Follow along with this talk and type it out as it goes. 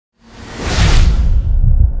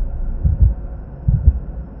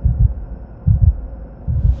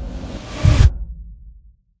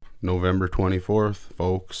November 24th,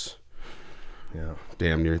 folks. Yeah.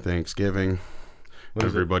 Damn near Thanksgiving.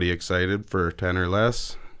 Everybody excited for 10 or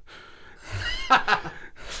less?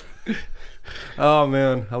 Oh,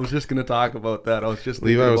 man. I was just going to talk about that. I was just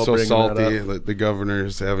Levi was so salty that that the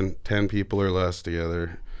governor's having 10 people or less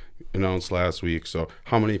together announced last week. So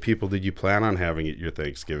how many people did you plan on having at your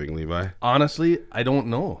Thanksgiving, Levi? Honestly, I don't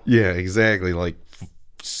know. Yeah, exactly. Like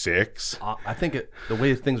 6. I think the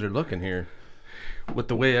way things are looking here, with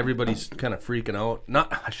the way everybody's kind of freaking out.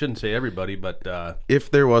 I shouldn't say everybody, but If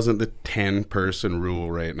there wasn't the 10-person rule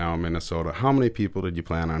right now in Minnesota, how many people did you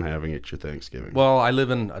plan on having at your Thanksgiving? well, I live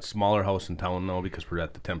in a smaller house in town now because we're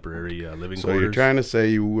at the temporary living So quarters. you're trying to say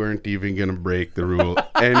you weren't even going to break the rule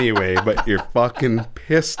anyway, but you're fucking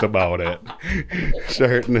pissed about it.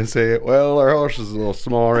 Starting to say, well, our house is a little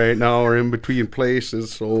small right now. We're in between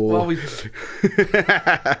places, so... Well,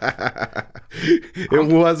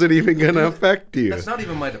 it wasn't even going to affect you. that's not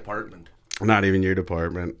even my department. Not even your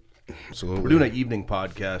department. Absolutely. We're doing an evening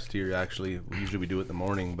podcast here, actually. Usually we do it in the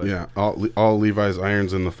morning, but Yeah, all Levi's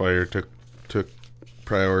irons in the fire took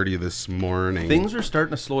priority this morning. things are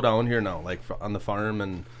starting to slow down here now, like on the farm,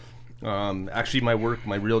 and actually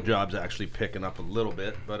my real job's actually picking up a little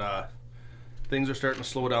bit, but things are starting to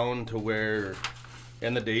slow down to where,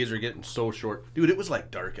 and the days are getting so short. Dude, it was like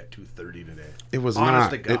dark at 2:30 today. It was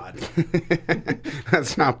Honest not. to God.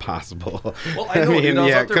 That's not possible. Well, I know, dude, I was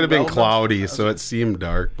yeah, out it there could have been welding. cloudy, so it seemed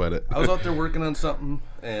dark, but I was out there working on something,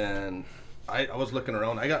 and I was looking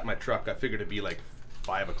around. I got my truck. I figured it'd be like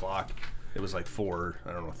 5 o'clock. It was like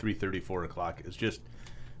 3:30, 4 o'clock. It's just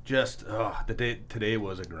the day today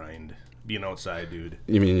was a grind. Being outside, dude.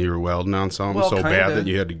 You mean you were welding on something Well, so kinda. bad that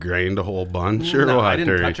you had to grind a whole bunch, or No, what? I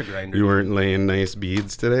didn't Or touch a grinder. You weren't laying nice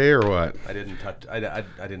beads today, or what? I didn't touch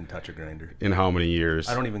a grinder. In how many years?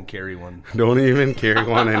 I don't even carry one. Don't even carry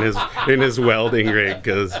one in his welding rig,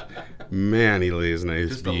 because man, he lays nice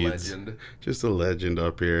Just beads. a legend. Just a legend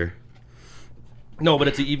up here. No, but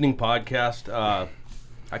it's an evening podcast.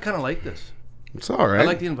 I kind of like this. It's all right. I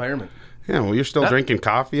like the environment. Yeah, well, you're still drinking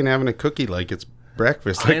coffee and having a cookie like it's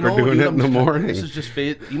breakfast, I like know, we're doing dude, it in the morning. This is just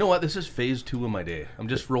phase. You know what? This is phase 2 of my day. I'm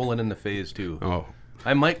just rolling into phase 2. Oh,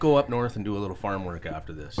 I might go up north and do a little farm work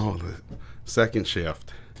after this. the second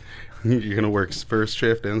shift. You're gonna work first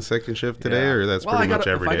shift and second shift today, or that's well, pretty much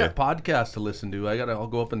every day? If I got podcasts to listen to, I'll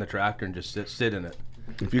go up in the tractor and just sit in it.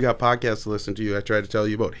 If you got podcasts to listen to, I tried to tell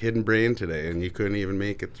you about Hidden Brain today, and you couldn't even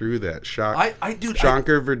make it through that. Shankar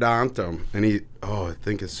Vedantam, and I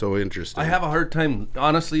think it's so interesting. I have a hard time.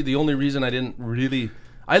 Honestly, the only reason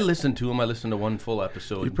I listened to him. I listened to one full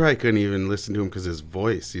episode. You probably couldn't even listen to him because his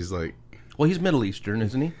voice. He's like, Well, he's Middle Eastern,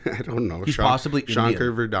 isn't he? I don't know. He's possibly Shankar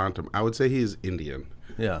Indian. Vedantam. I would say he's Indian.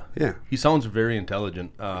 Yeah. Yeah. He sounds very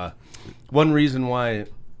intelligent. One reason why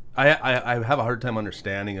I have a hard time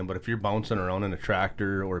understanding him, but if you're bouncing around in a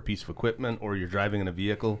tractor or a piece of equipment or you're driving in a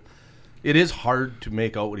vehicle, it is hard to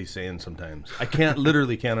make out what he's saying sometimes. I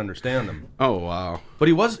literally can't understand him. Oh, wow. But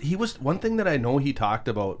he was one thing that I know he talked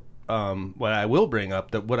about, what I will bring up,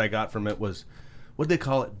 that what I got from it was, what did they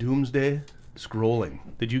call it? Doomsday scrolling.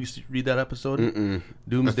 Did you read that episode? Mm-mm.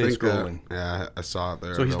 Doomsday I think scrolling. Yeah, I saw it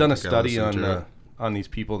there. So I he's don't done a think I study listened to it. on these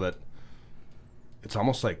people that it's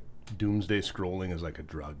almost like doomsday scrolling is like a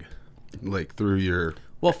drug. Like through your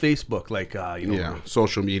Facebook, like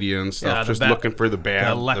social media and stuff, Yeah, just looking for the bad,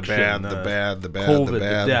 the election, the bad, COVID, the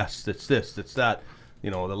bad. the deaths, it's this, it's that. The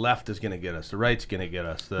left is going to get us, the right's going to get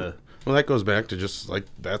us. Well, that goes back to just like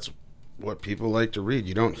that's what people like to read.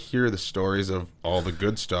 You don't hear the stories of all the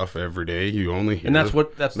good stuff every day. You only hear and that's the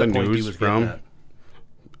point he news was getting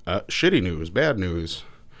at. shitty news, bad news.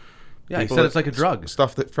 Yeah, he People said it's like a drug.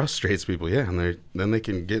 Stuff that frustrates people, yeah, and then they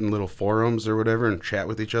can get in little forums or whatever and chat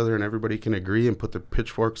with each other, and everybody can agree and put their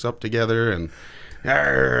pitchforks up together and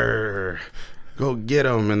go get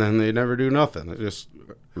them, and then they never do nothing. They just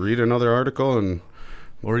read another article and.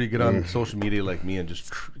 Or you get on social media like me and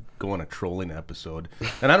just go on a trolling episode,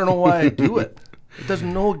 and I don't know why I do it. It does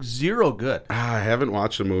zero good. I haven't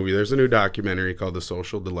watched the movie. There's a new documentary called The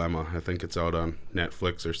Social Dilemma. I think it's out on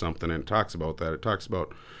Netflix or something, and it talks about that. It talks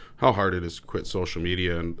about how hard it is to quit social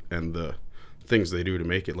media and the things they do to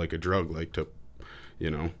make it like a drug, like to,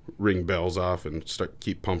 ring bells off and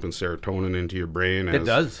keep pumping serotonin into your brain. It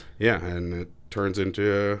does. Yeah, and it turns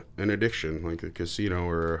into an addiction, like a casino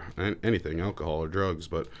or anything, alcohol or drugs.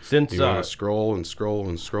 But Since you want to scroll and scroll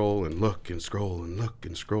and scroll and look and scroll and look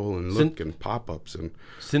and scroll and look and pop-ups. And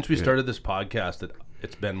since we started this podcast,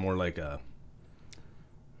 it's been more like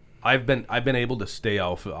I've been able to stay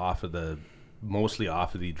mostly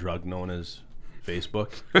off of the drug known as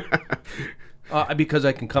Facebook. Because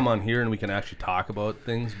I can come on here and we can actually talk about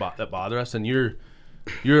things that bother us. And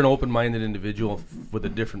you're an open-minded individual with a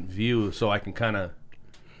different view, so I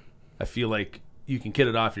feel like you can get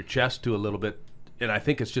it off your chest too a little bit, and I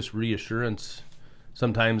think it's just reassurance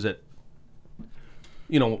sometimes that,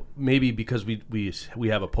 maybe because we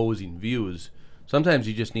have opposing views, sometimes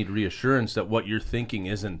you just need reassurance that what you're thinking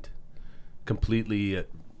isn't completely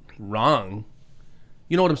wrong.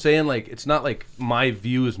 You know what I'm saying? Like, it's not like my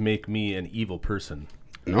views make me an evil person.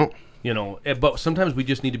 No. But sometimes we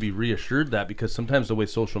just need to be reassured that, because sometimes the way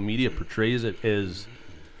social media portrays it is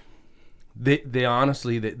they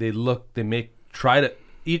honestly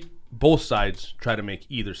both sides try to make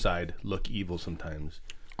either side look evil sometimes.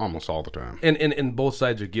 Almost all the time. And both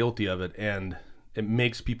sides are guilty of it, and it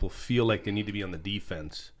makes people feel like they need to be on the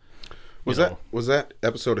defense. Was that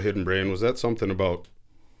episode of Hidden Brain, was that something about,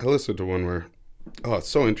 I listened to one where, it's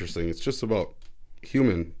so interesting. It's just about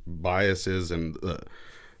human biases and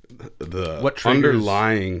the what triggers,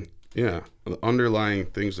 underlying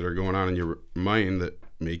things that are going on in your mind that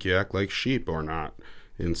make you act like sheep or not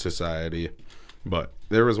in society. But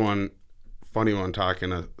there was one funny one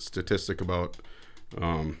talking a statistic about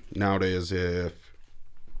nowadays, if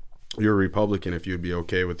you're a Republican, if you'd be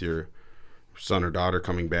okay with your son or daughter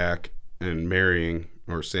coming back and marrying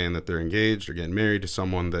or saying that they're engaged or getting married to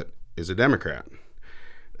someone that is a Democrat.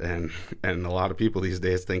 And a lot of people these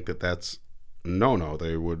days think that that's no,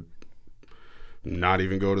 they would not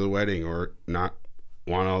even go to the wedding or not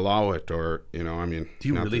want to allow it, or do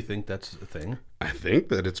you really think that's a thing? I think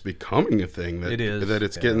that it's becoming a thing, that it is, that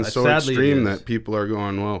it's getting so extreme that people are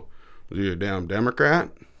going, well, you're a damn Democrat.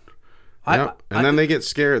 Then they get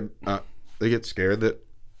scared. They get scared that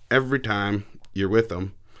every time you're with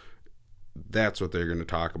them, that's what they're going to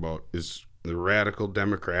talk about, is the radical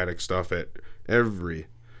Democratic stuff at every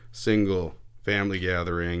single family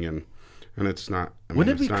gathering, and it's not. When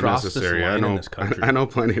did we cross this line in this country? I know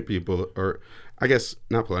plenty of people, or I guess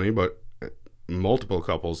not plenty, but multiple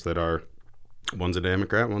couples that are, one's a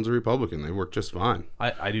Democrat, one's a Republican. They work just fine.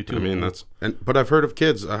 I do too. I mean, but I've heard of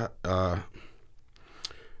kids. We've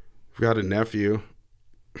got a nephew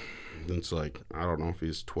that's like, I don't know if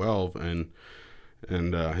he's 12, and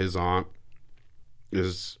his aunt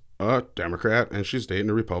is a Democrat and she's dating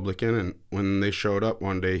a Republican, and when they showed up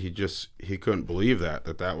one day, he couldn't believe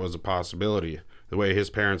that was a possibility. The way his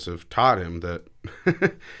parents have taught him that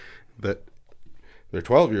that their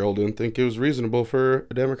 12-year-old didn't think it was reasonable for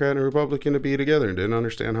a Democrat and a Republican to be together, and didn't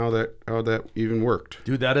understand how that even worked.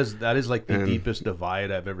 Dude, that is like the deepest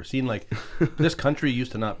divide I've ever seen. Like, this country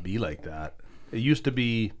used to not be like that. It used to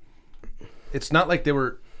be, it's not like they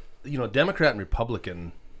were, Democrat and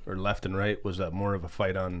Republican or left and right was more of a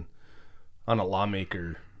fight on a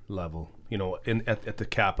lawmaker level, at the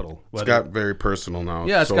Capitol. It's got very personal now.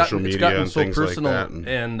 Yeah, social media and so things personal, like that.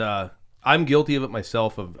 And I'm guilty of it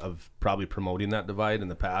myself, of probably promoting that divide in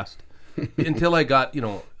the past until I got,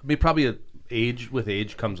 probably with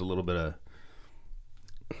age comes a little bit of,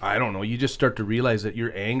 I don't know, you just start to realize that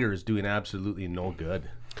your anger is doing absolutely no good.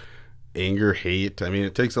 Anger, hate. I mean,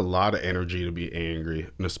 it takes a lot of energy to be angry,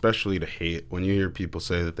 and especially to hate. When you hear people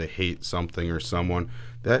say that they hate something or someone,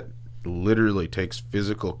 that literally takes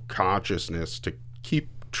physical consciousness to keep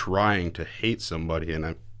trying to hate somebody,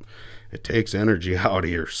 and it takes energy out of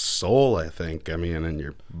your soul, I think. I mean, and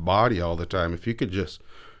your body all the time. If you could just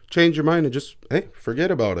change your mind and just, hey,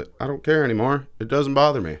 forget about it. I don't care anymore. It doesn't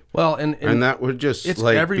bother me. Well, and that would just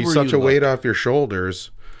be such a weight off your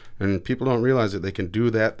shoulders. And people don't realize that they can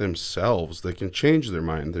do that themselves. They can change their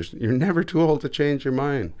mind. You're never too old to change your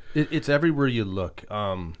mind. It's everywhere you look.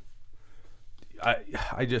 I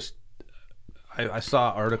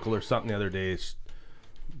saw an article or something the other day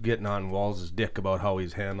getting on Walls' dick about how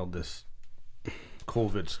he's handled this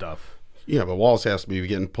COVID stuff. Yeah, but Walls has to be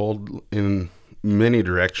getting pulled in many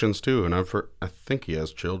directions too. And I think he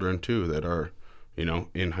has children too that are,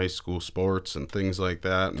 in high school sports and things like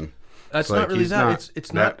that. And that's not really that.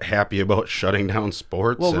 It's not happy about shutting down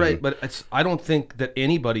sports. Well, right, but I don't think that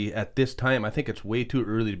anybody at this time. I think it's way too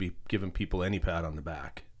early to be giving people any pat on the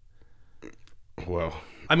back. Well,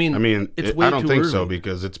 I mean, it's way I don't too think early. so,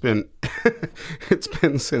 because it's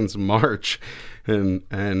been since March,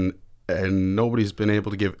 and nobody's been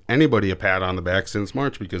able to give anybody a pat on the back since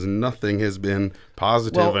March, because nothing has been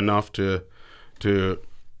positive enough to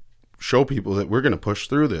show people that we're going to push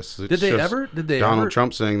through this. Did they ever? Donald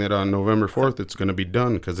Trump saying that on November 4th it's going to be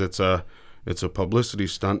done because it's a publicity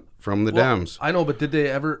stunt from the Dems. I know, but did they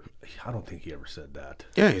ever? I don't think he ever said that.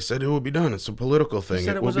 Yeah, he said it would be done. It's a political thing. He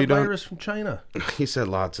said it was a virus from China. He said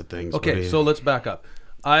lots of things. Okay, so let's back up.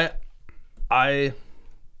 I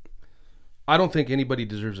don't think anybody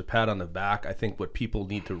deserves a pat on the back. I think what people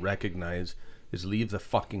need to recognize is leave the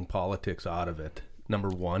fucking politics out of it. Number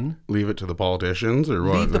one. Leave it to the politicians or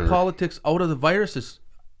what? Leave the politics out of the viruses.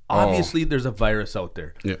 Obviously, there's a virus out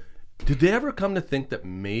there. Yeah. Did they ever come to think that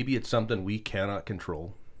maybe it's something we cannot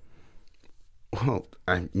control? Well,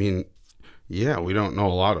 I mean, yeah, we don't know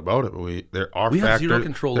a lot about it, but we have zero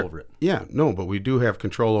control over it. Yeah, no, but we do have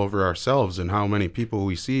control over ourselves and how many people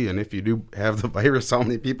we see, and if you do have the virus, how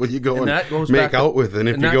many people you go and make out with, and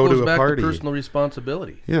if you go to a party. Personal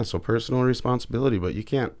responsibility. Yeah, so personal responsibility, but you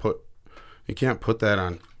can't put that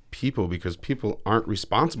on people because people aren't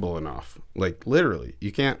responsible enough. Like literally,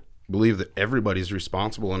 you can't believe that everybody's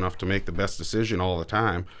responsible enough to make the best decision all the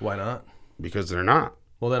time. Why not? Because they're not.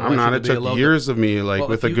 Well, then I'm not. It took years of me, like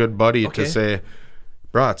with a good buddy, to say,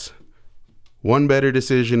 "Brats, one better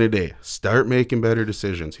decision a day. Start making better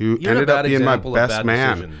decisions." Who ended up being my best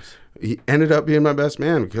man. He ended up being my best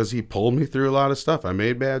man because he pulled me through a lot of stuff. I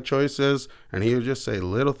made bad choices, and he would just say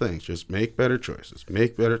little things. Just make better choices.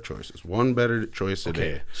 Make better choices. One better choice a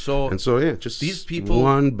day. So yeah, just these people,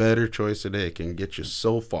 one better choice a day can get you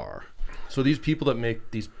so far. So these people that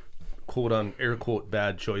make these quote on air quote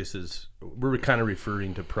bad choices, we're kind of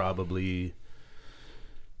referring to probably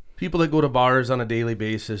people that go to bars on a daily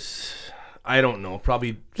basis. I don't know,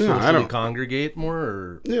 probably socially congregate more,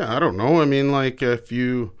 or I don't know. I mean, like if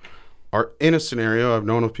you are in a scenario, I've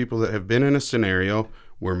known of people that have been in a scenario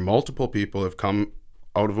where multiple people have come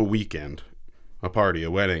out of a weekend, a party,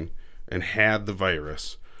 a wedding, and had the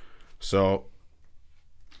virus. So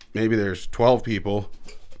maybe there's 12 people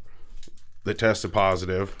that tested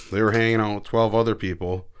positive. They were hanging out with 12 other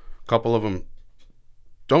people. A couple of them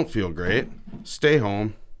don't feel great, stay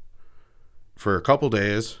home for a couple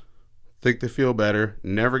days, think they feel better,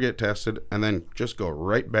 never get tested, and then just go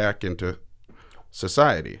right back into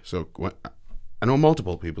society. So I know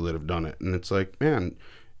multiple people that have done it, and it's like, man,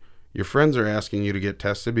 your friends are asking you to get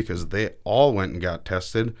tested because they all went and got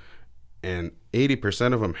tested, and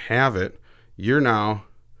 80% of them have it. You're now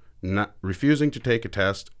not refusing to take a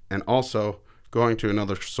test and also going to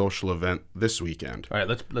another social event this weekend. All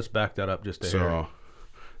right, let's back that up just a hair. So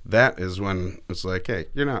that is when it's like, hey,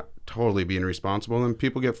 you're not totally being responsible, and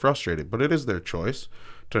people get frustrated. But it is their choice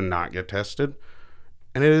to not get tested,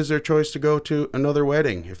 and it is their choice to go to another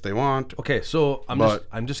wedding if they want. Okay, so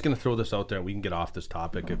I'm just going to throw this out there, and we can get off this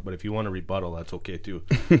topic. But if you want to rebuttal, that's okay too.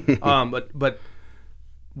 But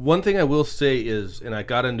one thing I will say is, and I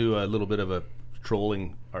got into a little bit of a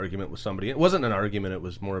trolling argument with somebody. It wasn't an argument; it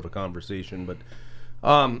was more of a conversation. But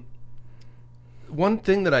one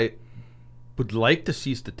thing that I would like to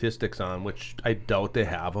see statistics on, which I doubt they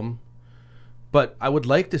have them, but I would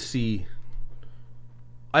like to see.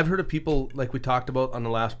 I've heard of people, like we talked about on the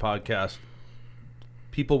last podcast,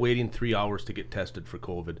 people waiting 3 hours to get tested for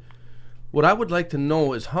COVID. What I would like to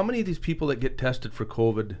know is how many of these people that get tested for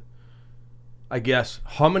COVID, I guess,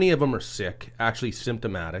 how many of them are sick, actually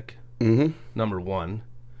symptomatic, number one,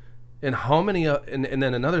 and how many, and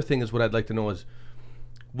then another thing is what I'd like to know is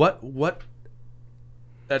at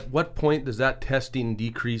what point does that testing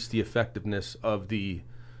decrease the effectiveness of the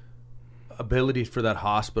ability for that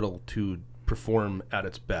hospital to perform at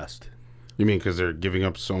its best? You mean because they're giving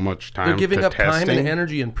up so much time? They're giving up testing? time and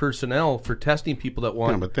energy and personnel for testing people that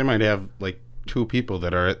want. Yeah, but they might have like 2 people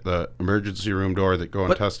that are at the emergency room door that go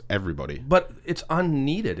and test everybody. But it's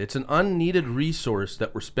unneeded. It's an unneeded resource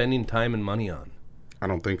that we're spending time and money on. I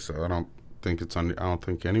don't think so. I don't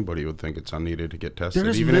think anybody would think it's unneeded to get tested.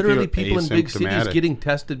 There's even literally if you're people in big cities getting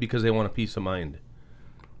tested because they want a peace of mind.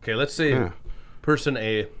 Okay, let's say person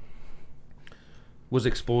A was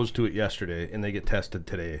exposed to it yesterday and they get tested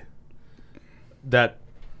today. That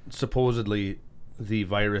supposedly the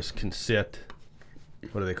virus can sit,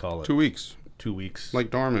 what do they call it? 2 weeks. 2 weeks. Like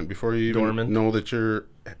dormant before you even know that you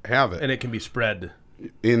have it. And it can be spread.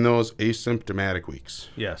 In those asymptomatic weeks.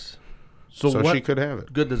 Yes. So she could have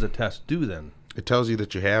it. Good does a test do then? It tells you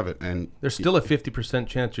that you have it, and there's still a 50%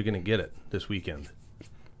 chance you're going to get it this weekend.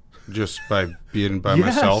 Just by being by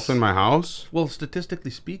myself in my house? Well,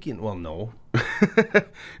 statistically speaking, well, no.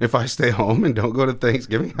 If I stay home and don't go to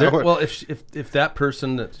Thanksgiving, well, if that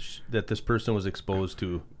person that this person was exposed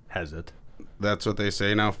to has it, that's what they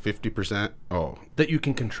say now. 50%. Oh, that you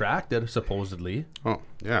can contract it supposedly. Oh,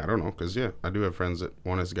 yeah, I don't know, because I do have friends that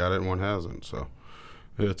one has got it and one hasn't, so.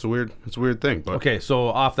 It's a weird thing. But okay, so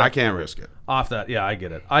off that, I can't risk it. Off that, yeah, I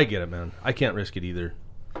get it, man. I can't risk it either.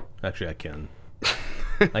 Actually, I can.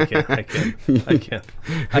 I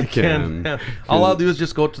can. All I'll do is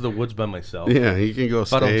just go to the woods by myself. Yeah, you can go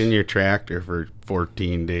stay in your tractor for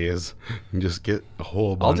 14 days and just get a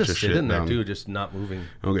whole bunch of shit done. I'll just sit in there too, just not moving.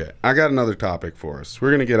 Okay, I got another topic for us.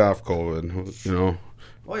 We're gonna get off COVID.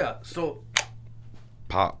 Oh yeah. So,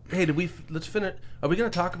 pop. Hey, let's finish? Are we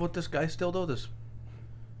gonna talk about this guy still though? This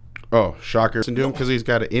Oh, shocker. Listen to him because he's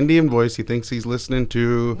got an Indian voice. He thinks he's listening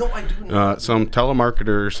to No, I do not. some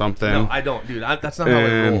telemarketer or something. No, I don't, dude. That's not how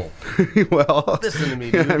I roll. Well, Listen to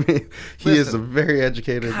me, dude. I mean, he is a Listen. very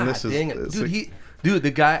educated. God and this dang it. is, Dude,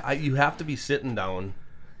 the guy, you have to be sitting down.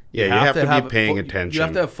 yeah, you have to be it paying full- attention. You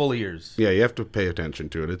have to have full ears. Yeah, you have to pay attention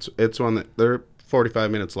to it. It's one that they're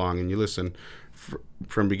 45 minutes long, and you listen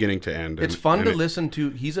from beginning to end. It's and- fun and to it- listen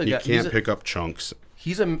to. He's a You guy. can't pick up chunks.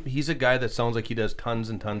 He's a guy that sounds like he does tons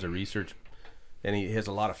and tons of research, and he has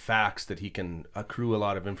a lot of facts that he can accrue a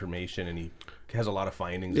lot of information, and he has a lot of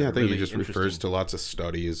findings. Yeah, that I are think really he just refers interesting. to lots of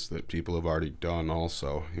studies that people have already done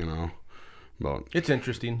also, about It's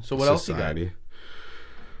interesting. So what else you got? society.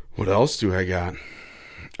 What else do I got?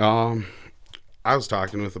 I was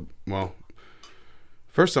talking with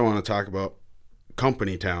first I want to talk about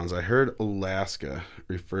company towns. I heard Alaska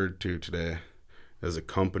referred to today as a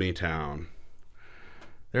company town.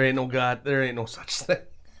 There ain't no God. There ain't no such thing.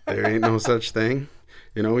 There ain't no such thing.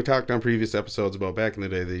 We talked on previous episodes about back in the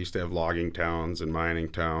day they used to have logging towns and mining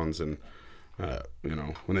towns, and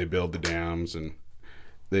when they build the dams, and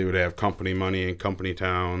they would have company money and company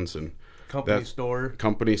towns and Company store.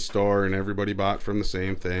 company store, and everybody bought from the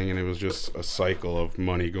same thing, and it was just a cycle of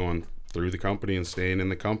money going through the company and staying in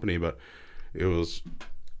the company. But it was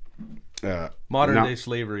Modern not- day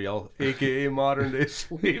slavery, aka modern day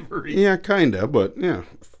slavery. yeah, kind of, but yeah,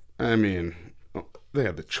 I mean, they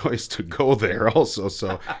had the choice to go there also,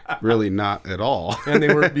 so really not at all. And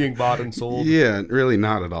they weren't being bought and sold. Yeah, really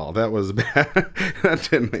not at all. That was bad. That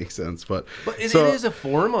didn't make sense. But It is a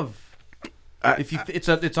form of.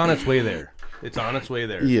 It's on its way there. It's on its way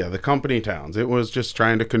there. yeah, the company towns. It was just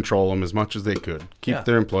trying to control them as much as they could, keep Yeah.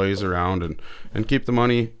 their employees around, and keep the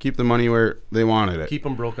money where they wanted it. Keep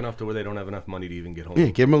them broke enough to where they don't have enough money to even get home. Yeah,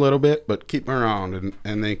 give them a little bit, but keep them around,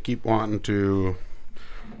 and they keep wanting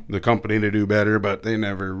the company to do better, but they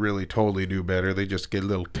never really totally do better. They just get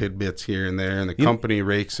little tidbits here and there, and the company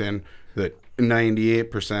rakes in the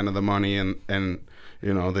 98% of the money, and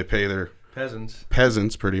they pay their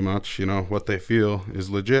peasants pretty much what they feel is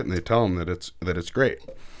legit, and they tell them that it's great.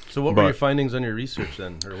 So what were your findings on your research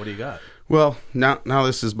then, or what do you got? Well, now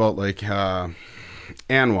this is about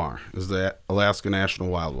ANWR is the Alaska National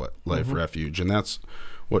Wildlife Refuge, and that's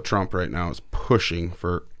what Trump right now is pushing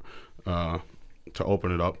for to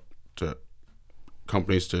open it up to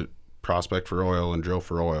companies to prospect for oil and drill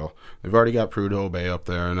for oil. They've already got Prudhoe Bay up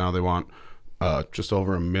there, and now they want just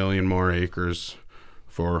over 1 million more acres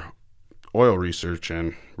for oil research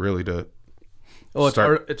and really to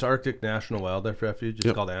It's Arctic National Wildlife Refuge. It's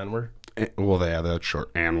Yep. called ANWR. well, they have that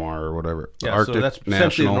short ANWR or whatever. The Yeah, Arctic so that's essentially the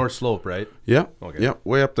National. North Slope, right? Yep. Okay. Yep.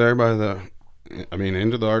 Way up there by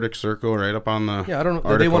into the Arctic Circle, right up on the Yeah, I don't know.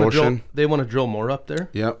 Arctic They want to Ocean. drill. They want to drill more up there.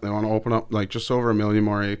 Yep, they want to open up just over 1 million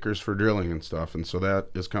more acres for drilling and stuff, and so that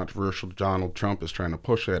is controversial. Donald Trump is trying to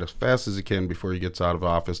push that as fast as he can before he gets out of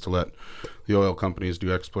office to let the oil companies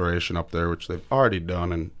do exploration up there, which they've already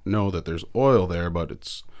done and know that there's oil there, but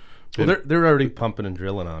it's Well, they're already pumping and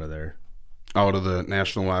drilling out of there. out of the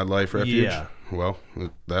National Wildlife Refuge. Yeah. Well,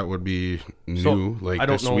 that would be new, So, I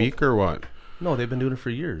don't this know. week or what? No, they've been doing it for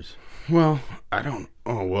years. Well, I don't.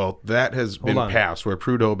 Oh, well, that has been on. passed where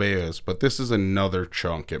Prudhoe Bay is, but this is another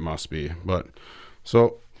chunk. It must be. But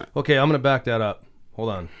so Okay, I'm going to back that up. Hold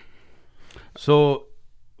on. So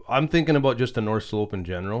I'm thinking about just the North Slope in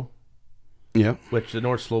general, yeah, which the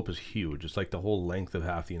North Slope is huge. It's like the whole length of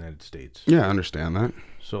half the United States. yeah, I understand that.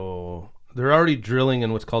 So they're already drilling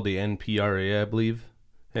in what's called the NPRA, I believe,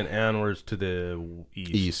 and ANWR's to the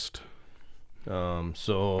east.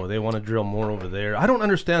 So they want to drill more over there. I don't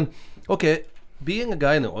understand. Okay, being a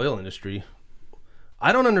guy in the oil industry,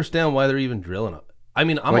 I don't understand why they're even drilling it. I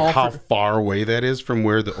mean, I'm all Like how for, far away that is from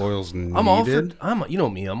where the oil's needed. I'm all for, you know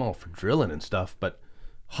me, I'm all for drilling and stuff, but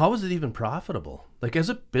how is it even profitable? Like as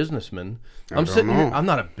a businessman, I'm don't sitting here. know. I'm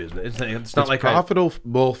not a business. It's not It's like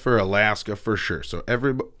profitable for Alaska for sure. So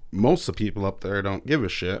most of the people up there don't give a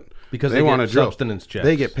shit Because they want to get drill. subsistence checks.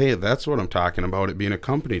 They get paid. That's what I'm talking about. It being a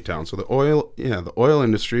company town. So the oil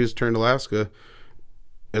industry has turned Alaska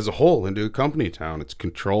as a whole into a company town. It's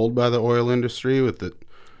controlled by the oil industry with the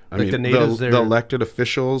the natives there- the elected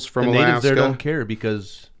officials from the Alaska. natives there don't care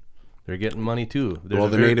because they're getting money too. Well,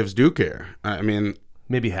 the natives do care. I mean,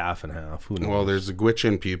 maybe half and half. Who knows? well, there's the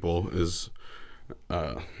Gwich'in people who's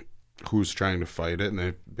trying to fight it, and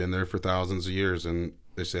they've been there for thousands of years, and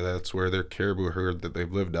they say that's where their caribou herd that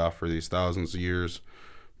they've lived off for these thousands of years.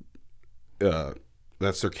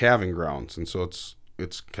 That's their calving grounds, and so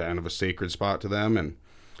it's kind of a sacred spot to them. And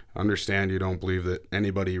understand you don't believe that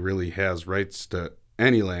anybody really has rights to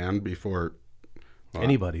any land before.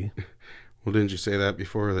 Anybody. Well, didn't you say that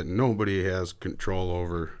before, that nobody has control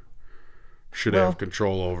over should Well- have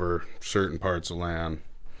control over certain parts of land.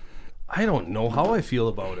 I don't know how I feel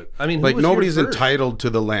about it. I mean, who Like, was here nobody's first? entitled to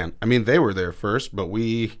the land. I mean, they were there first, but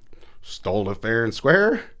we stole it fair and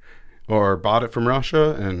square or bought it from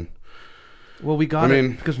Russia. And Well, we got I it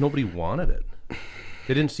mean- because nobody wanted it.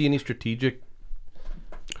 They didn't see any strategic.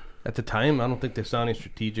 At the time, I don't think they saw any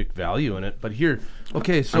strategic value in it. But here,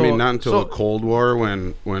 okay, so I mean, not until so, the Cold War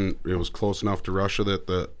when it was close enough to Russia that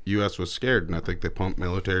the U.S. was scared. And I think they pumped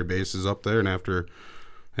military bases up there. And after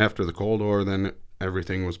the Cold War, then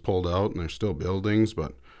everything was pulled out and there's still buildings.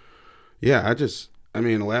 But yeah, I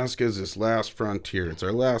mean, Alaska is this last frontier. It's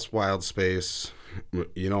our last wild space.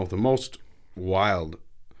 You know, the most wild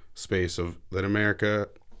space that America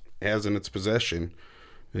has in its possession.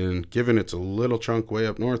 And given it's a little chunk way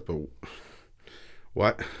up north, but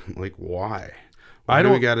what? Like, why? Why do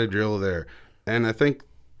we got to drill there? And I think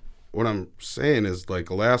what I'm saying is, like,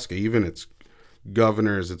 Alaska, even its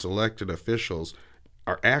governors, its elected officials,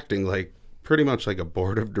 are acting like pretty much like a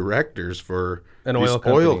board of directors for An these oil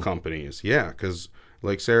company. oil companies. Yeah, because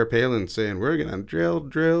like Sarah Palin saying, we're going to drill.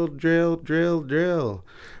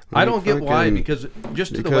 I don't get why, fucking- because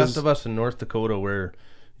just to the west of us in North Dakota, where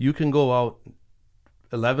you can go out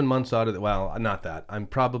 11 months out of the, well, not that.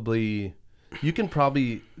 You can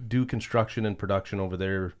probably do construction and production over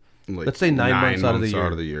there. like, Let's say 9 months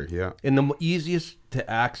out of the year. Yeah. And the easiest to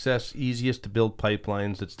access, easiest to build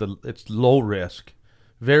pipelines. It's low risk,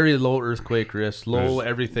 very low earthquake risk, low There's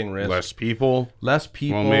everything risk. Less people. Less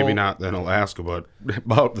people. Well, maybe not than Alaska, but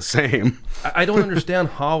about the same. I don't understand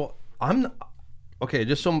how okay,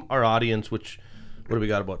 just some our audience, which what do we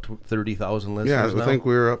got, about 30,000 listeners Yeah, now? I think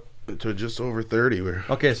we're up to just over 30.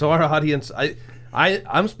 Okay, so our audience,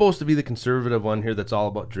 I'm supposed to be the conservative one here that's all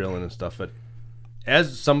about drilling and stuff, but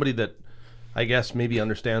as somebody that I guess maybe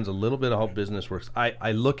understands a little bit of how business works,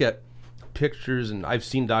 I look at pictures and I've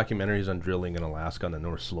seen documentaries on drilling in Alaska on the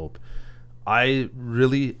North Slope. I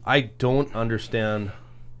don't understand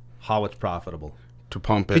how it's profitable. To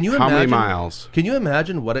pump it. Can you How many imagine- miles? Can you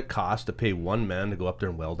imagine what it costs to pay one man to go up there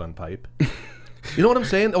and weld on pipe? You know what I'm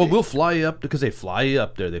saying? Oh, we'll fly you up because they fly you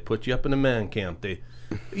up there. They put you up in a man camp.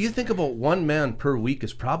 You think about one man per week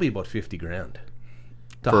is probably about $50,000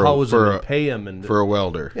 to house him and pay him and for a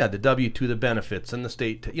welder. yeah, the W-2, the benefits and the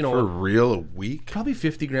state. For real, a week? probably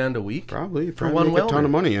 $50,000 a week. Probably. for Probably one make welder. a ton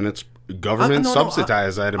of money, and it's government No,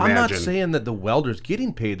 subsidized, I'd imagine. I'm not saying that the welder's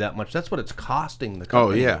getting paid that much. That's what it's costing the Oh,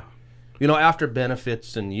 company. yeah. You know, after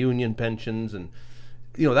benefits and union pensions and,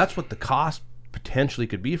 that's what the cost potentially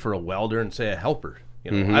could be for a welder and, say, a helper.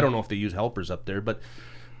 I don't know if they use helpers up there, but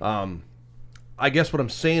I guess what I'm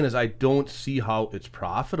saying is I don't see how it's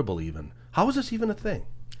profitable even. How is this even a thing?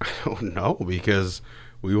 I don't know, because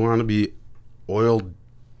we want to be oil.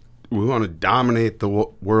 We want to dominate the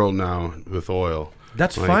world now with oil.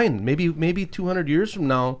 That's fine. Maybe 200 years from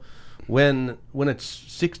now, when it's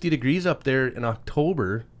 60 degrees up there in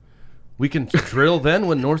October, we can drill then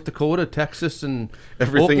when North Dakota, Texas, and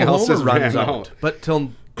Everything else Oklahoma has runs ran out. out. But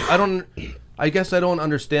I guess I don't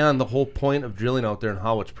understand the whole point of drilling out there and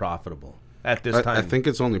how it's profitable at this time. I think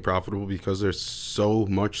it's only profitable because there's so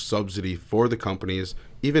much subsidy for the companies,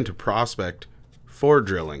 even to prospect for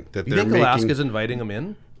drilling, that you they're think making. Alaska's inviting them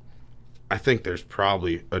in? I think there's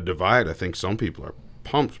probably a divide. I think some people are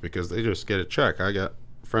pumped because they just get a check. I got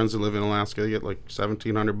friends that live in Alaska. They get like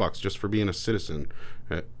 $1,700 just for being a citizen,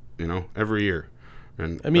 every year.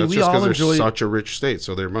 And I mean, that's we just all because they're enjoy- such a rich state.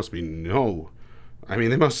 So there must be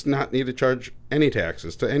they must not need to charge any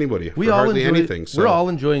taxes to anybody for hardly anything. So We're all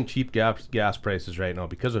enjoying cheap gas prices right now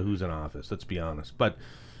because of who's in office. Let's be honest. But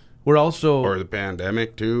we're also or the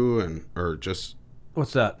pandemic too, or just,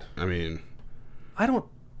 what's that? I mean, I don't.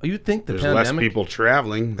 You think the there's pandemic? less people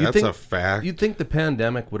traveling. That's think- a fact. You'd think the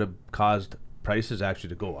pandemic would have caused prices actually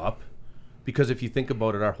to go up, because if you think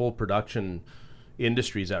about it, our whole production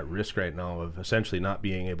industry is at risk right now of essentially not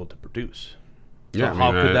being able to produce. So Yeah,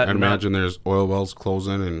 how could that I'd not- imagine there's oil wells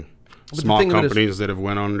closing and the small thing of it is- companies that have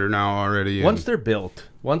went under now already. Once they're built,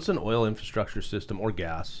 once an oil infrastructure system or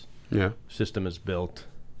gas yeah, system is built,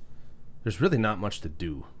 there's really not much to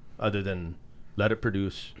do other than let it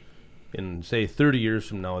produce. In, say, 30 years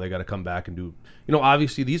from now, they got to come back and do.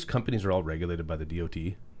 Obviously, these companies are all regulated by the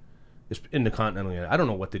DOT. It's in the continental United. I don't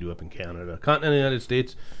know what they do up in Canada. Continental United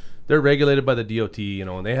States, they're regulated by the DOT,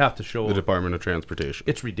 and they have to show. the Department of Transportation.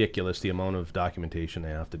 It's ridiculous the amount of documentation they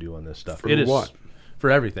have to do on this stuff. For It is what?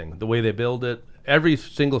 For everything. The way they build it, every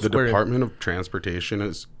single The square. Department of Transportation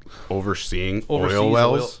is overseeing oversees oil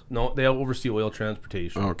wells. No, they oversee oil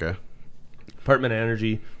transportation. Oh, okay. Department of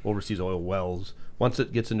Energy oversees oil wells. Once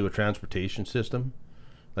it gets into a transportation system,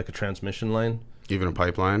 like a transmission line, Even a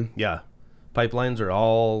pipeline. yeah, pipelines are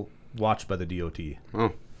all watched by the DOT.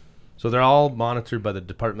 Oh, So they're all monitored by the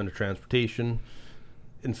Department of Transportation.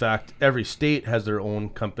 In fact, every state has their own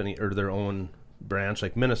company or their own branch.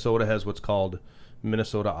 Like Minnesota has what's called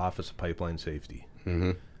Minnesota Office of Pipeline Safety.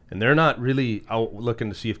 mm-hmm. And they're not really out looking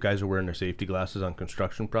to see if guys are wearing their safety glasses on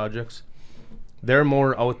construction projects. They're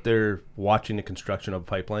more out there watching the construction of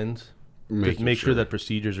pipelines. Make sure that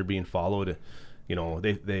procedures are being followed. You know,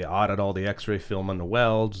 they audit all the X-ray film on the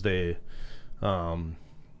welds. They'll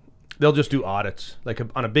just do audits. Like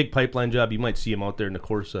on a big pipeline job, you might see them out there in the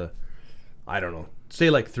course of, I don't know, say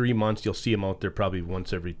like 3 months. You'll see them out there probably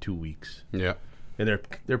once every 2 weeks. Yeah. And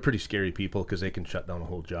they're pretty scary people because they can shut down a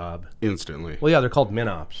whole job Instantly. Well, yeah, they're called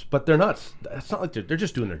min-ops, but they're not. It's not like they're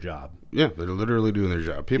just doing their job. Yeah, they're literally doing their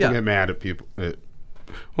job. People get mad at people.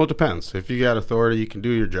 Well, it depends. If you got authority, you can do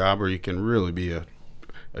your job, or you can really be a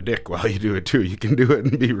dick while you do it too. You can do it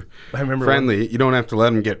and be friendly. You don't have to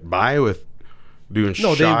let them get by with doing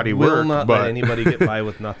shoddy work. No, they will not let anybody get by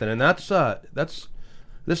with nothing. And that's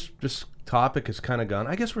this topic has kind of gone.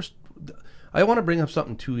 I guess I want to bring up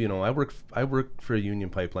something too. You know, I work for a union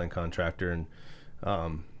pipeline contractor, and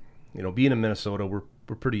you know, being in Minnesota,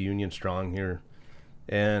 we're pretty union strong here,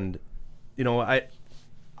 and you know,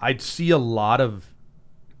 I'd see a lot of.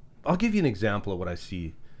 I'll give you an example of what I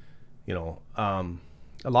see. You know, a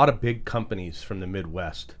lot of big companies from the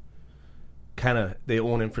Midwest, they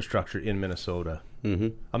own infrastructure in Minnesota. Mm-hmm.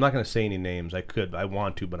 I'm not going to say any names. I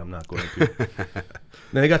want to, but I'm not going to.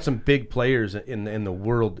 Then they got some big players in the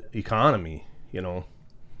world economy, you know,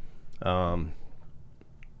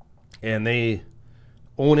 and they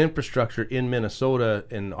own infrastructure in Minnesota,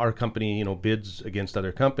 and our company, you know, bids against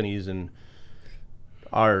other companies, and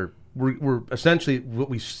we're essentially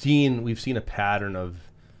what we've seen a pattern of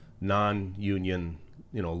non-union,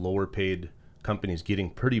 you know, lower paid companies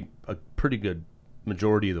getting a pretty good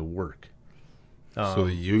majority of the work. So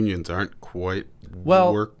the unions aren't quite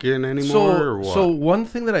working anymore, or what? So one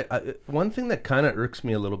thing that kind of irks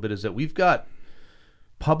me a little bit is that we've got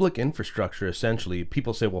public infrastructure. Essentially,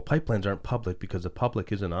 people say, well, pipelines aren't public because the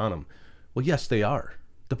public isn't on them. Well, yes, they are.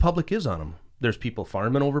 The public is on them. There's people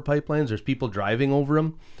farming over pipelines. There's people driving over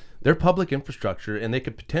them. They're public infrastructure, and they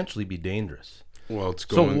could potentially be dangerous. Well, it's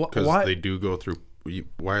going because they do go through.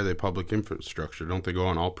 Why are they public infrastructure? Don't they go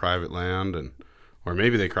on all private land or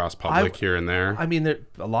maybe they cross public here and there? I mean,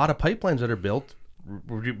 a lot of pipelines that are built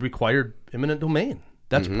require eminent domain.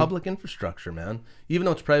 That's public infrastructure, man. Even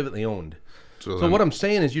though it's privately owned. So what I'm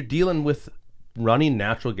saying is, you're dealing with running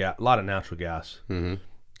a lot of natural gas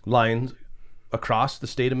lines across the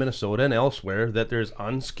state of Minnesota and elsewhere that there's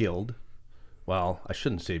unskilled. Well, I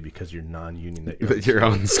shouldn't say because you're non-union that you're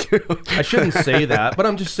unskilled. I shouldn't say that, but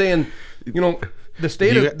I'm just saying, you know, the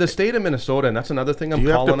state of Minnesota, and that's another thing I'm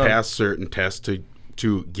calling on. Do you have to pass certain tests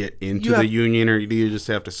to get into the union, or do you just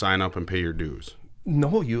have to sign up and pay your dues?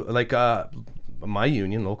 No, you like my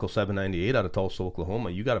union, Local 798 out of Tulsa,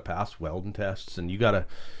 Oklahoma. You got to pass welding tests, and you got to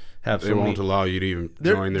have. They won't allow you to even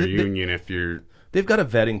join their union if you're. They've got a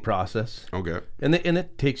vetting process. Okay. And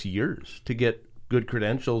it takes years to get good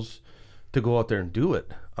credentials to go out there and do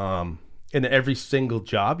it. And every single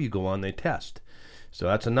job you go on, they test. So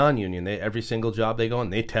that's a non-union. Every single job they go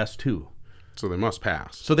on, they test too. So they must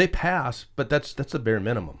pass. So they pass, but that's the bare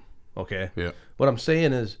minimum. Okay. Yeah. What I'm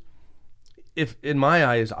saying is, if in my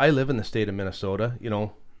eyes, I live in the state of Minnesota. You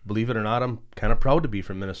know, believe it or not, I'm kind of proud to be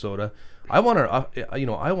from Minnesota. I want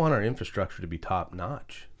our infrastructure to be top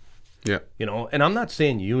notch. Yeah. You know, and I'm not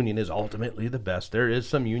saying union is ultimately the best. There is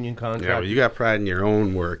some union contract. Yeah, well, you got pride in your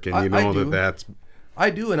own work, and you know that's. I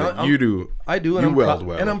do, and you do. I do, and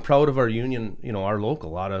and I'm proud of our union. You know, our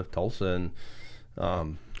local out of Tulsa, and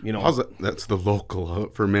you know, that's the local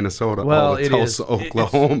for Minnesota. Well, it Tulsa, is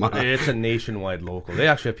Oklahoma. It's a nationwide local. They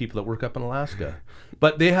actually have people that work up in Alaska,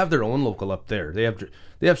 but they have their own local up there.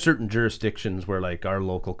 They have certain jurisdictions where, like, our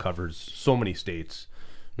local covers so many states.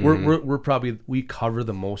 We cover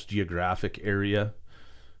the most geographic area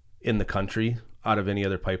in the country out of any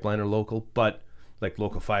other pipeline or local, but like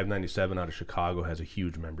Local 597 out of Chicago has a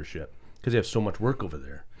huge membership because they have so much work over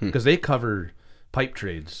there because they cover pipe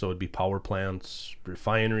trades. So it'd be power plants,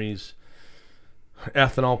 refineries,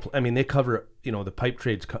 ethanol. I mean, they cover, you know, the pipe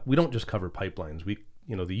trades. We don't just cover pipelines.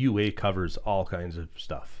 The UA covers all kinds of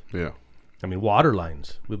stuff. Yeah. I mean, water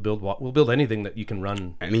lines. We'll build anything that you can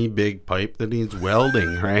run. Any big pipe that needs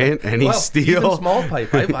welding, right? Any steel. Even small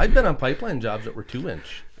pipe. I've been on pipeline jobs that were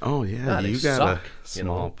 2-inch. Oh yeah, God, you got a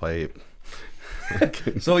small pipe.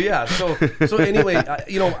 So yeah. So anyway,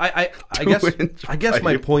 I guess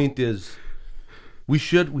my point is, we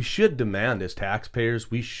should demand as taxpayers.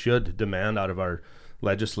 We should demand out of our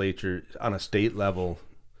legislature on a state level.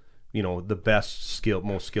 the best skilled,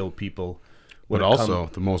 most skilled people. But also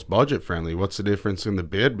the most budget friendly. What's the difference in the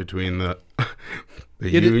bid between the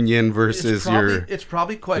union versus it's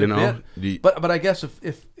probably quite a bit. But I guess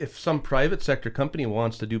if some private sector company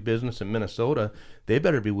wants to do business in Minnesota, they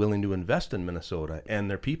better be willing to invest in Minnesota and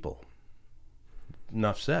their people.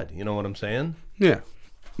 Enough said. You know what I'm saying? Yeah.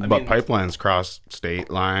 But pipelines cross state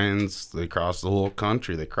lines. They cross the whole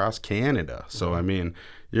country. They cross Canada. So, I mean,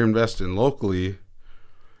 you're investing locally.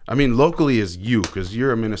 I mean, locally is you, because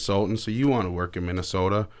you're a Minnesotan, so you want to work in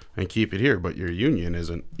Minnesota and keep it here, but your union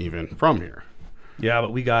isn't even from here. Yeah,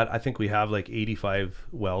 but I think we have like 85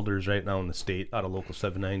 welders right now in the state out of Local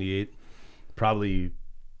 798. Probably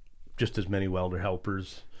just as many welder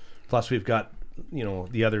helpers. Plus we've got,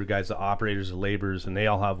 the other guys, the operators, the laborers, and they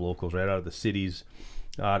all have locals right out of the cities.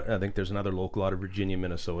 I think there's another local out of Virginia,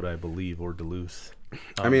 Minnesota, I believe, or Duluth.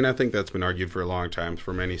 I mean, I think that's been argued for a long time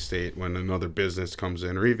from any state when another business comes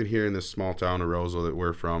in, or even here in this small town of Roseville that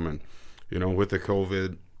we're from. And, with the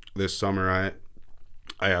COVID this summer,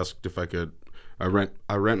 I asked if I could, I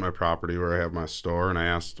rent my property where I have my store, and I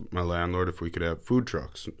asked my landlord if we could have food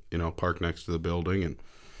trucks, parked next to the building.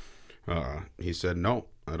 And he said, no,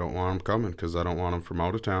 I don't want them coming because I don't want them from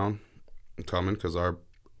out of town coming because our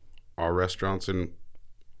restaurants in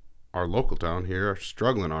our local town here are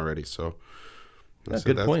struggling already. So that's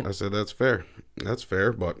a good point. I said, that's fair. That's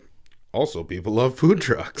fair. But also people love food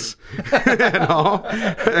trucks.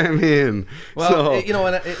 I mean, well,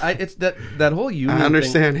 and it's that whole union I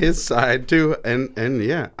understand thing. His side too. And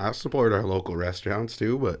yeah, I support our local restaurants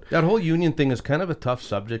too, but that whole union thing is kind of a tough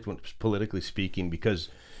subject when politically speaking, because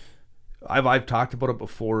I've talked about it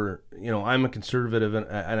before. I'm a conservative and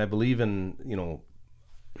I believe in,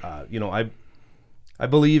 I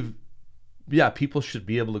believe, people should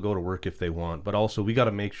be able to go to work if they want, but also we got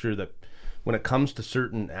to make sure that when it comes to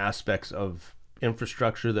certain aspects of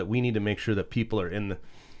infrastructure, that we need to make sure that people are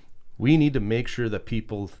we need to make sure that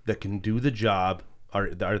people that can do the job are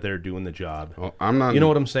there doing the job. Well, I'm not,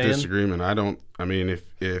 what I'm saying? Disagreement. I mean,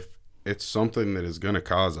 if it's something that is going to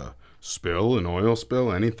cause a spill, an oil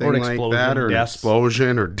spill, anything like that, or deaths. An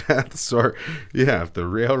explosion or deaths, or if the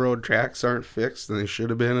railroad tracks aren't fixed, then they should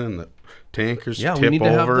have been, and the tankers tip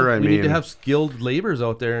over. We need to have skilled laborers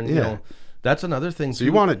out there, and that's another thing. So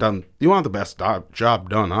you want it done. You want the best job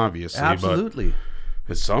done, obviously. Absolutely.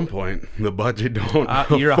 But at some point, the budget don't.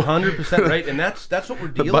 You're 100% right, and that's what we're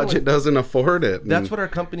dealing with. The budget doesn't afford it. That's what our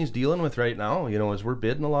company's dealing with right now. As we're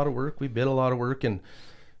bidding a lot of work. We bid a lot of work, and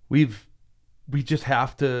we just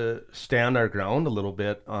have to stand our ground a little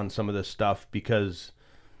bit on some of this stuff because,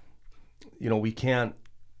 we can't.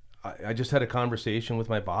 I just had a conversation with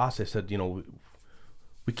my boss. I said,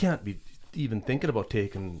 we can't be even thinking about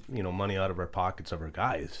taking, money out of our pockets of our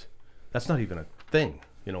guys. That's not even a thing,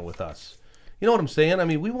 with us. You know what I'm saying? I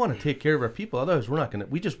mean, we want to take care of our people. Otherwise,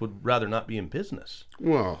 we just would rather not be in business.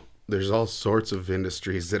 Well, there's all sorts of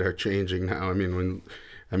industries that are changing now.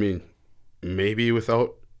 I mean, maybe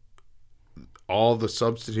without all the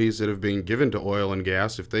subsidies that have been given to oil and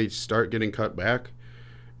gas, if they start getting cut back,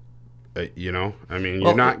 you're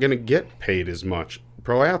not going to get paid as much.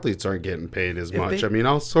 Pro athletes aren't getting paid as much.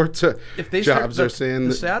 All sorts of jobs are saying.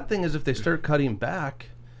 The sad thing is if they start cutting back,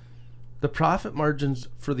 the profit margins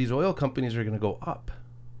for these oil companies are going to go up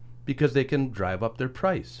because they can drive up their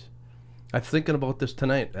price. I was thinking about this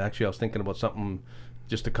tonight. Actually, I was thinking about something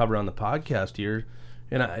just to cover on the podcast here.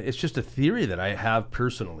 And it's just a theory that I have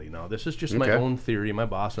personally. Now, this is just my own theory. My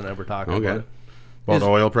boss and I were talking about it. About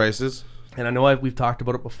oil prices? And I know we've talked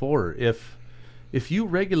about it before. If you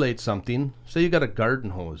regulate something, say you got a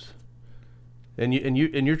garden hose, and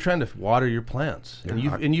you're trying to water your plants,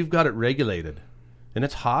 and you've got it regulated, and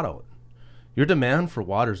it's hot out, your demand for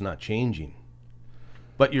water is not changing,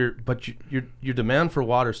 but your demand for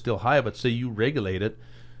water is still high. But say you regulate it,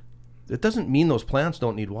 it doesn't mean those plants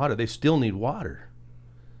don't need water. They still need water.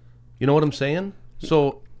 You know what I'm saying?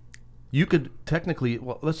 So you could technically,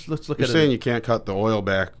 let's look at it. You're saying you can't cut the oil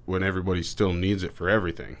back when everybody still needs it for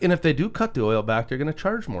everything. And if they do cut the oil back, they're going to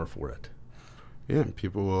charge more for it. Yeah,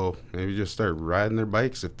 people will maybe just start riding their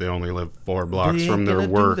bikes if they only live 4 blocks from their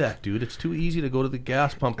work. Do that, dude. It's too easy to go to the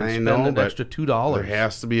gas pump and spend an extra $2. There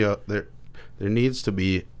has to be there needs to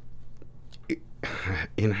be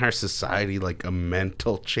in our society like a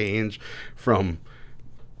mental change from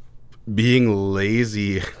being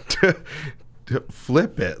lazy to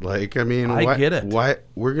flip it. I get it. Why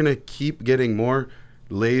we're gonna keep getting more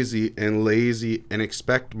lazy and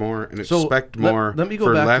expect more and expect more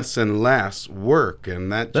for less and less work,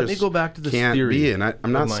 and that let me go back to this can't theory be. And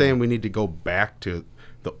I'm not saying we need to go back to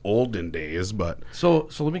the olden days, but so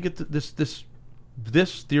let me get to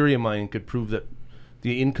this theory of mine could prove that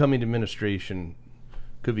the incoming administration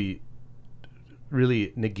could be really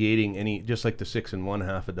negating any, just like the 6 in one,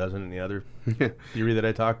 half a dozen in the other theory that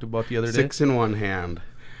I talked about the other day. 6 in one hand.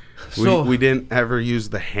 So, we didn't ever use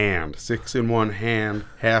the hand. 6 in one hand,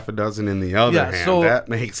 half a dozen in the other hand. so- That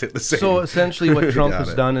makes it the same. So essentially what Trump Got has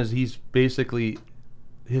it. done is he's basically,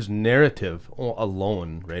 his narrative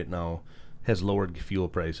alone right now has lowered fuel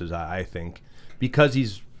prices, I think, because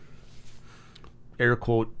he's, air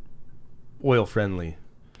quote, oil friendly.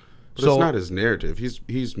 But it's not his narrative.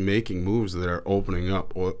 He's making moves that are opening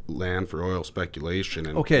up land for oil speculation,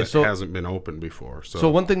 and Okay, that so- hasn't been open before. So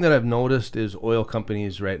one thing that I've noticed is oil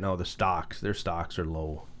companies right now, their stocks are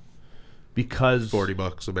low because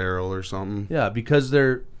 $40 a barrel or something. yeah, because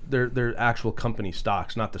they're actual company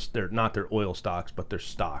stocks, they're not their oil stocks, but their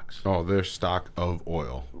stocks. Oh, their stock of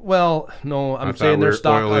oil. Well, no, I'm thought saying we their were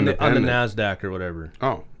stock oil on the independent. NASDAQ or whatever.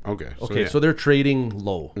 Oh, okay. Okay, so they're trading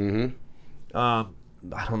low.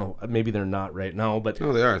 I don't know, maybe they're not right now, but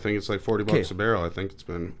no, they are. I think it's like $40 Okay. a barrel. I think it's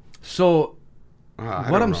been. so I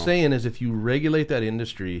what don't I'm know. saying is, if you regulate that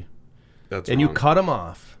industry That's and wrong. you cut them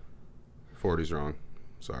off, 40's wrong.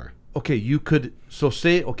 Sorry. okay, you could so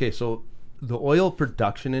the oil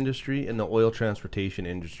production industry and the oil transportation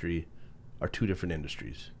industry are two different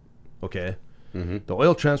industries. Okay, the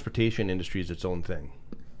oil transportation industry is its own thing.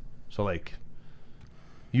 So like,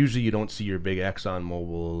 usually you don't see your big Exxon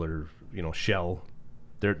Mobil or Shell.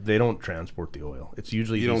 They don't transport the oil. It's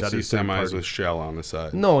usually You these don't see other third semis parties. with Shell on the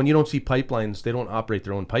side. No, and you don't see pipelines. They don't operate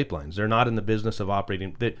their own pipelines. They're not in the business of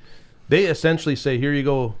operating. They essentially say, here you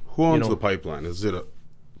go. Who owns the pipeline? Is it a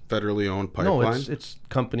federally owned pipeline? No, it's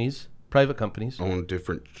companies, private companies. Own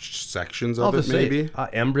different sections I'll of it, just say, maybe?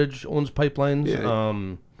 Enbridge owns pipelines.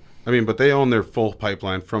 Yeah. I mean, but they own their full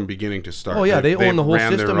pipeline from beginning to start. Oh yeah, they own the whole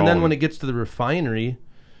ran their system, and then own- when it gets to the refinery,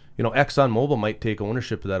 Exxon Mobil might take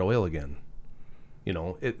ownership of that oil again.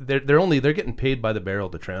 They're getting paid by the barrel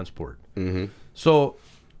to transport. Mm-hmm. So,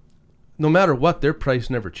 no matter what, their price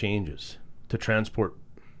never changes to transport.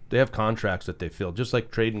 They have contracts that they fill, just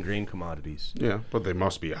like trade and grain commodities. Yeah, but they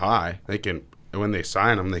must be high. They can, when they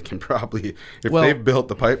sign them, they can probably, if Well- they've built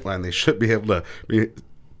the pipeline, they should be able to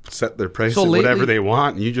set their price So at whatever lately- they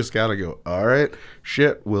want. And you just got to go, all right,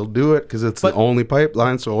 shit, we'll do it because it's But- the only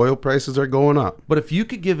pipeline, so oil prices are going up. But if you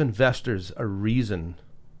could give investors a reason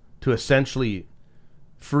to essentially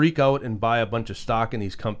freak out and buy a bunch of stock in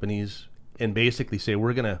these companies and basically say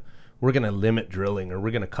we're gonna limit drilling, or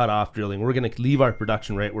we're gonna cut off drilling, we're gonna leave our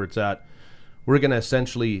production right where it's at, we're gonna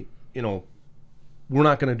essentially, we're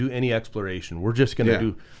not gonna do any exploration, we're just gonna Yeah.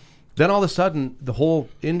 do. Then all of a sudden, the whole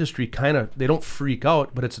industry they don't freak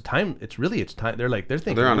out, but it's time. They're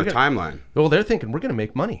thinking They're on a timeline. Well, they're thinking we're gonna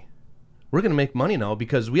make money. We're gonna make money now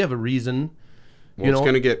because we have a reason. Well, it's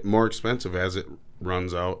going to get more expensive as it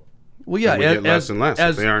runs out. Well, yeah, And we get less and less.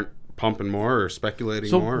 If they aren't pumping more or speculating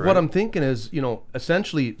So more. what right? I'm thinking is,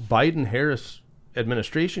 essentially, Biden-Harris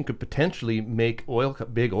administration could potentially make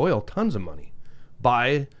big oil, tons of money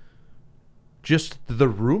by just the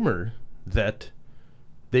rumor that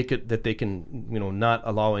they can not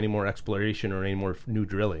allow any more exploration or any more new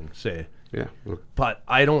drilling, say. Yeah. Look, But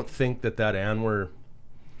I don't think that ANWR,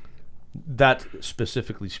 that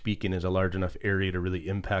specifically speaking, is a large enough area to really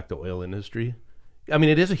impact the oil industry. I mean,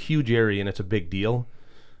 it is a huge area and it's a big deal,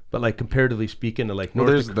 but like comparatively speaking to like well,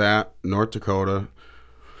 there's that. North Dakota.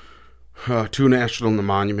 2 national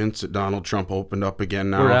monuments that Donald Trump opened up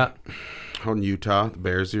again now. We're at. Out in Utah, the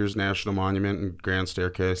Bears Ears National Monument and Grand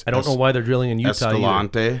Staircase. I don't know why they're drilling in Utah either.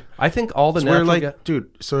 Escalante. I think all the It's where, natural dude,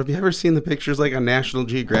 so have you ever seen the pictures like on National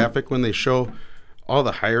Geographic when they show all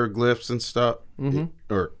the hieroglyphs and stuff? Mm-hmm.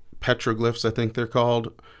 Or petroglyphs, I think they're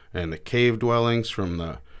called, and the cave dwellings from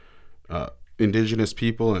the indigenous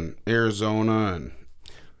people in Arizona, and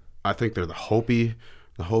I think they're the Hopi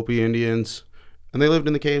Indians, and they lived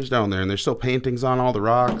in the caves down there, and there's still paintings on all the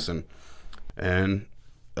rocks, and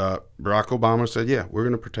Barack Obama said, yeah, we're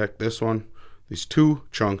going to protect this one, these 2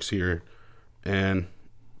 chunks here, and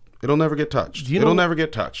it'll never get touched. It'll never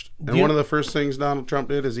get touched. And one of the first things Donald Trump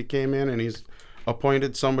did is he came in and he's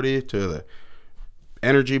appointed somebody to the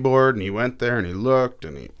energy board, and he went there and he looked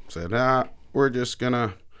and he said, we're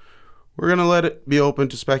gonna let it be open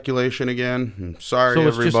to speculation again. And sorry,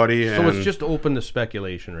 everybody. It's just open to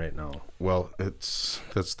speculation right now. Well, that's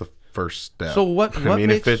the first step. So what I mean,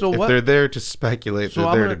 makes, if they're there to speculate, so they're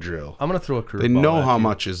I'm there gonna, to drill. I'm going to throw a curveball. They know at how you.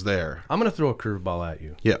 much is there. I'm going to throw a curveball at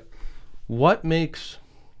you. Yep. What makes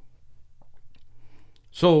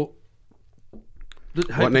so?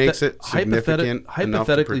 What makes it significant enough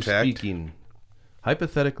to protect?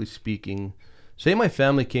 Hypothetically speaking, say my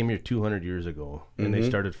family came here 200 years ago and they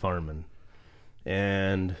started farming,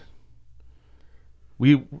 and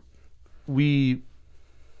we,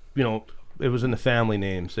 you know, it was in the family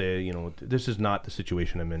name. Say, you know, this is not the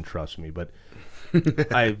situation I'm in. Trust me, but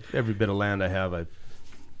every bit of land I have, I've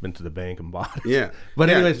been to the bank and bought it. Yeah. But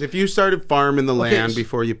Yeah, anyways, if you started farming the Okay, land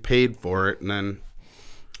before you paid for it and then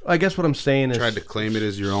I guess what I'm saying is tried to claim it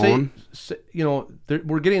as your own. you know,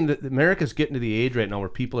 we're getting America's getting to the age right now where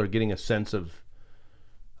people are getting a sense of,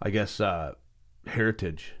 I guess,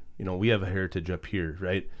 heritage. You know, we have a heritage up here,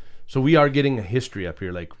 right? So we are getting a history up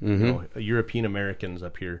here, like you know, European Americans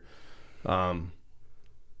up here.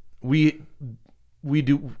 We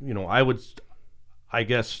do, you know, I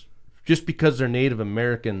guess just because they're Native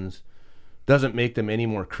Americans doesn't make them any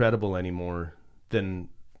more credible anymore than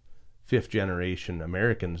fifth generation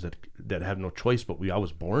Americans that have no choice, but I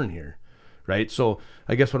was born here, right? So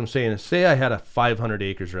I guess what I'm saying is, say I had a 500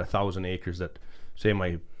 acres or 1,000 acres that, say,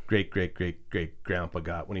 my great grandpa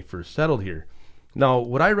got when he first settled here. Now,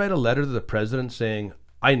 would I write a letter to the president saying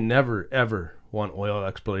I never ever want oil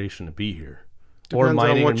exploration to be here, or Depends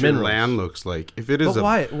mining on what or your minerals? land looks like. If it is But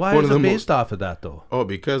why one is of it the based off of that though? Oh,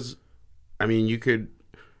 because I mean, you could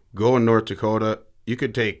go in North Dakota. You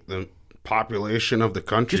could take the population of the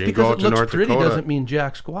country Just and go because out it to looks North pretty Dakota. doesn't mean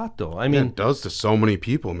jack squat though. I Yeah, mean, it does to so many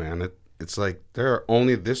people, man. It's like there are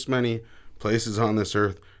only this many places on this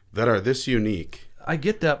earth that are this unique. I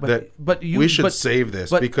get that, That but we should save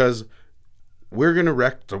this because we're gonna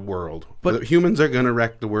wreck the world. But- The humans are gonna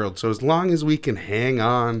wreck the world. So as long as we can hang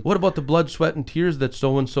on, What about the blood, sweat, and tears that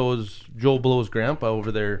so-and-so's Joe Blow's grandpa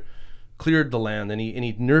over there cleared the land, and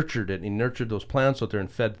he nurtured it, and he nurtured those plants out there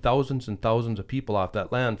and fed thousands and thousands of people off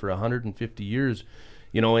that land for 150 years,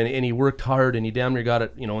 you know, and he worked hard, and he damn near got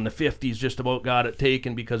it, you know, in the 50s just about got it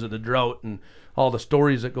taken because of the drought and all the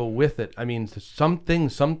stories that go with it. I mean,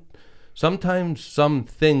 sometimes some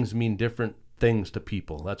things mean different things to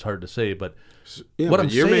people. That's hard to say, but yeah, what but I'm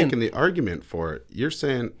you're saying, making the argument for it. You're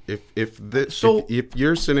saying if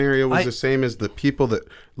your scenario was I- the same as the people that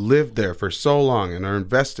lived there for so long and are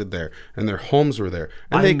invested there and their homes were there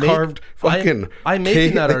and they carved fucking I'm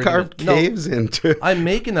making that they argument. carved caves into. I'm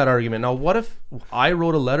making that argument. Now, what if I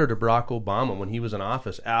wrote a letter to Barack Obama when he was in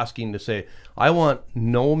office asking to say, I want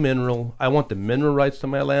I want the mineral rights to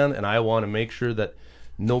my land, and I want to make sure that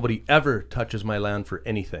nobody ever touches my land for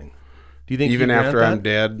anything. Do you think Even he'd grant after that? I'm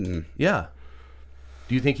dead? And Yeah.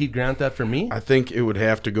 Do you think he'd grant that for me? I think it would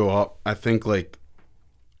have to go up. I think like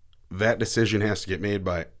that decision has to get made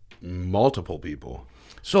by multiple people.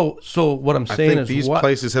 So what I'm I saying think is these what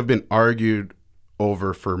places have been argued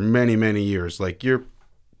over for many, many years. Like your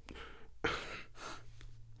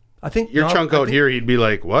I think chunk out here, he'd be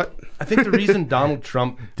like, "What? I think the reason Donald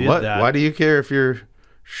Trump did What? that. Why do you care if you're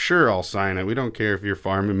sure? I'll sign it. We don't care if your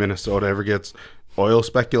farm in Minnesota ever gets oil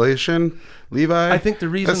speculation, Levi. I think the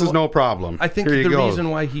reason this is wh- no problem. I think Here you the go. reason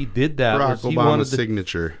why he did that Barack was he wanted Obama's to,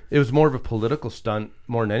 signature. it was more of a political stunt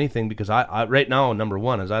more than anything, because I right now, number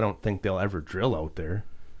one is I don't think they'll ever drill out there.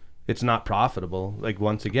 It's not profitable. Like,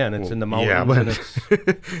 once again, it's in the mountains. Yeah, but and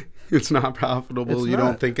it's, it's not profitable. It's you not.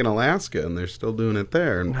 don't think in Alaska, and they're still doing it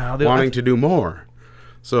there and No, wanting to do more.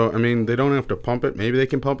 So I mean, they don't have to pump it. Maybe they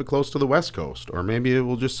can pump it close to the West Coast, or maybe it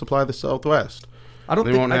will just supply the Southwest. I don't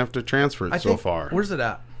They think won't have to transfer it I so think, far. Where's it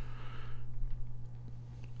at?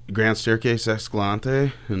 Grand Staircase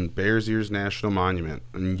Escalante and Bears Ears National Monument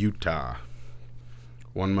in Utah.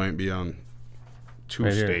 One might be on two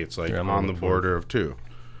Right here. states, like Here, I'm on the looking for it. border of two.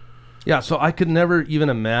 Yeah, so I could never even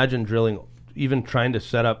imagine drilling, even trying to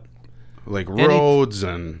set up. Like roads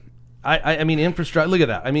and... I mean, infrastructure. Look at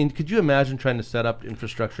that. I mean, could you imagine trying to set up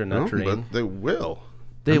infrastructure in that No, terrain? but they will.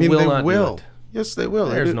 They will not do will. it. Yes, they will.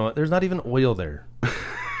 There's not even oil there.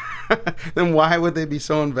 Then why would they be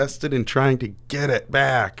so invested in trying to get it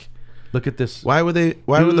back? Look at this. Why would they?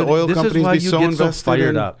 Why would the oil this companies is why be you so get invested so fired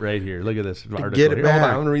in? up right here. Look at this article. get it Here, hold on, back.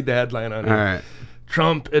 I'm going to read the headline on All here. right.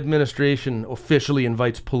 Trump administration officially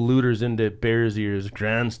invites polluters into Bears Ears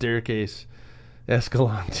Grand Staircase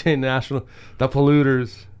Escalante National. The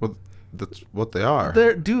polluters. Well, that's what they are.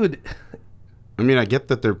 They're, dude. I mean, I get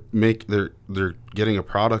that they're getting a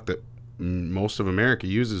product that most of America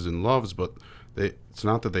uses and loves, but it's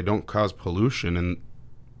not that they don't cause pollution and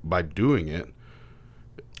by doing it.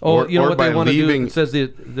 Oh, Or- you know or what they by want to do? leaving- It says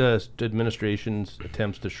the administration's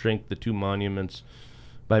attempts to shrink the two monuments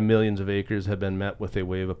by millions of acres have been met with a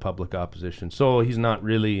wave of public opposition. So he's not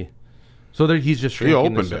really. So he's just shrinking.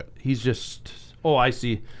 opened this- it. He's just. Oh, I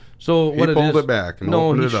see. So He what it pulled is? it back and no,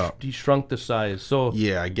 opened he it up. He shrunk the size. So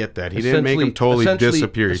Yeah, I get that. He didn't make them totally essentially-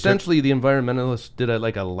 disappear. He took- Essentially, the environmentalists did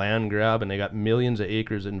like a land grab, and they got millions of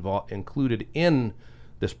acres included in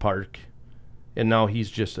this park, and now he's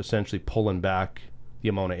just essentially pulling back the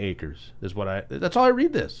amount of acres. That's all I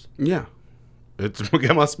read this. yeah.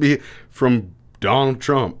 It must be from Donald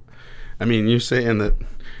Trump. I mean, you're saying that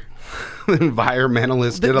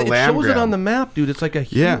environmentalists did a land shows grab. it on the map, dude. It's like a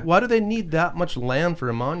huge, Yeah. why do they need that much land for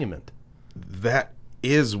a monument? That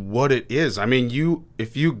is what it is. I mean,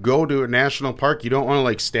 if you go to a national park, you don't want to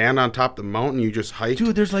like stand on top of the mountain. You just hike.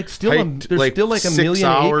 Dude, there's like still hiked, a million 6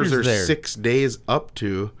 hours acres or there. 6 days up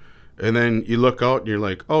to, and then you look out and you're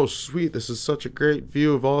like, oh sweet, this is such a great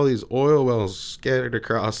view of all these oil wells scattered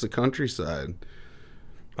across the countryside.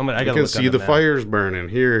 I You gotta can look see on the map. fires burning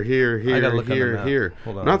here, gotta look on the here, map. here.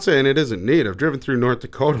 Hold on. Not saying it isn't neat. I've driven through North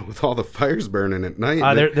Dakota with all the fires burning at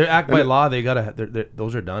night. They're act by law. They gotta.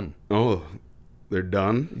 Those are done. Oh, they're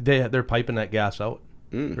done. They're piping that gas out.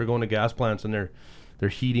 They're going to gas plants and they're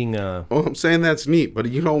heating. Oh, I'm saying that's neat, but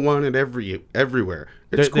you don't want it everywhere.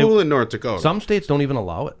 It's They- cool in North Dakota. Some states don't even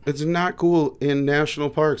allow it. It's not cool in national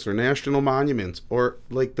parks or national monuments or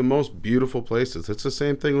like the most beautiful places. It's the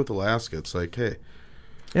same thing with Alaska. It's like, hey,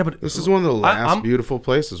 Yeah, but this is one of the last I'm- beautiful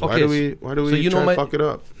places. Why Okay, do we so you know try my- to fuck it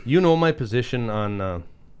up? you know my position on.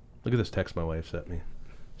 Look at this text my wife sent me.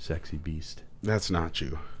 Sexy beast. That's not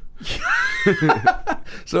you.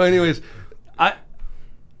 So, anyways,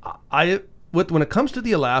 when it comes to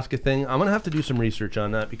the Alaska thing, I'm gonna have to do some research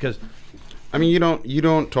on that because I mean, you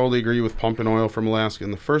don't totally agree with pumping oil from Alaska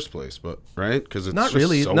in the first place, but right? Because it's not just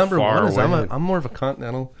really. so Number far one is away. I'm more of a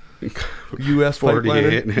continental U.S.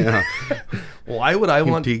 pipeliner. 48, yeah. Why would I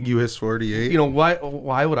want? Contiguous 48. You know why?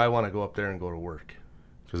 Why would I want to go up there and go to work?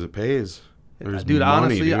 Because it pays. There's Dude, money,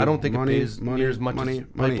 honestly, dude. I don't think Money, it pays money, near as much money, as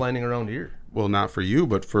money. pipelining around here. Well, not for you,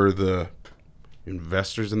 but for the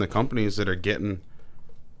investors in the companies that are getting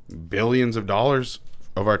billions of dollars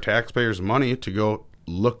of our taxpayers' money to go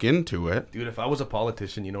look into it. Dude, if I was a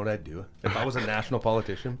politician, you know what I'd do? If I was a national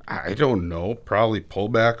politician, I don't know. Probably pull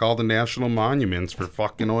back all the national monuments for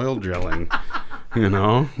fucking oil drilling. You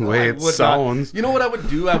know, the way it would not- sounds. You know what I would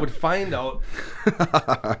do? I would find out.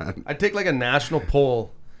 I'd take like a national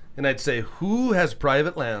poll, and I'd say who has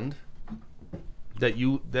private land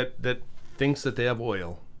that thinks that they have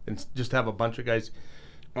oil, and just have a bunch of guys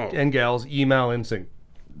and gals email in saying,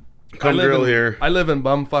 Come drill here. I live in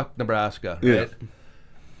bumfuck Nebraska, Yeah. right?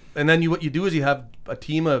 And then what you do is you have a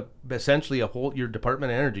team of essentially your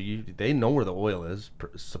Department of Energy. They know where the oil is,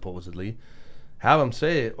 supposedly. Have them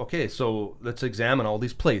say, okay, so let's examine all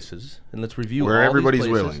these places and let's review Where all these everybody's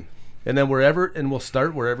places. willing. And then we'll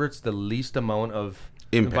start wherever it's the least amount of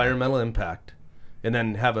Impact. environmental impact, and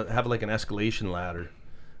then have like an escalation ladder,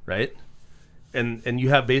 right? And you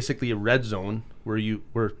have basically a red zone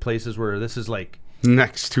where places where this is like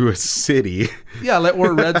Next to a city.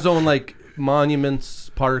 or red zone like monuments,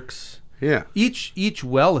 parks. Yeah. Each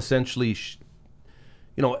well essentially,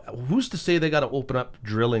 who's to say they got to open up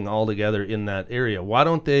drilling altogether in that area? Why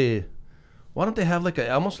don't they have like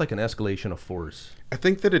almost like an escalation of force? I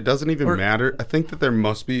think that it doesn't even matter. I think that there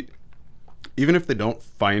must be, even if they don't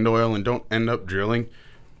find oil and don't end up drilling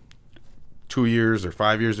 2 years or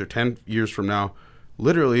 5 years or 10 years from now,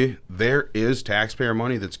 literally there is taxpayer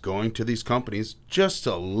money that's going to these companies just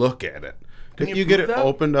to look at it. Can If you you get prove it that?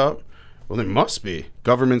 opened up, well, there must be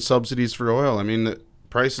government subsidies for oil. I mean, the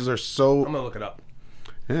prices are so. I'm gonna look it up.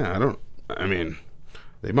 Yeah,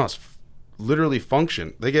 they must literally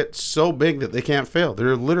function. They get so big that they can't fail.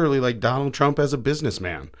 They're literally like Donald Trump as a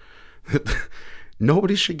businessman.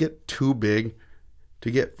 Nobody should get too big to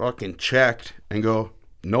get fucking checked and go,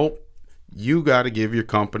 nope, you got to give your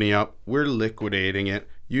company up. We're liquidating it.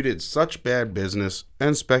 You did such bad business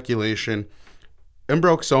and speculation and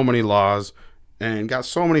broke so many laws and got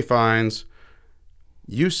so many fines.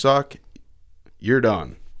 You suck. You're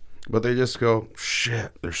done. But they just go,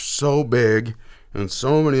 shit, they're so big and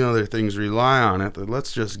so many other things rely on it that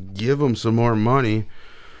let's just give them some more money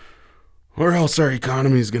or else our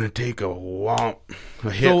economy is going to take a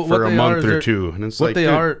hit So for what a they month are or is two. And it's what like, they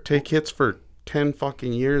dude, are- take hits for 10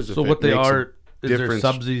 fucking years. So if what it they makes a are is there difference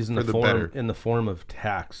subsidies in for the better. form in the form of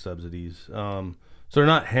tax subsidies. So they're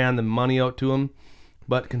not handing money out to them,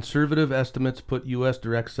 but conservative estimates put U.S.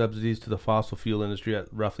 direct subsidies to the fossil fuel industry at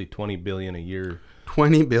roughly $20 billion a year,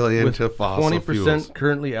 $20 billion with to fossil 20% fuels.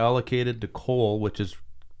 currently allocated to coal, which is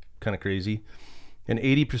kind of crazy, and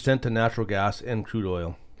 80% to natural gas and crude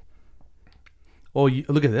oil. Oh,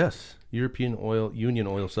 look at this! European Union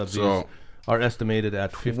oil subsidies So, are estimated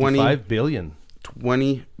at $55 billion.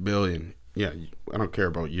 20 billion. Yeah, I don't care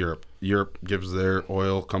about Europe. Europe gives their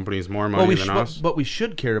oil companies more money than us. But we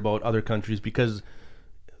should care about other countries because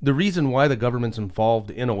the reason why the government's involved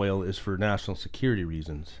in oil is for national security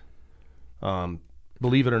reasons.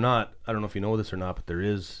 Believe it or not, I don't know if you know this or not, but there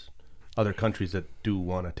is other countries that do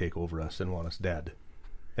want to take over us and want us dead,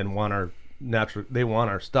 and want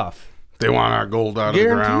our stuff. They want our gold out of the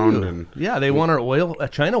Guarantee ground. you. And Yeah, they want our oil.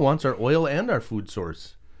 China wants our oil and our food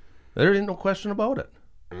source. There ain't no question about it.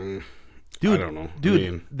 Dude, I don't know. Dude, I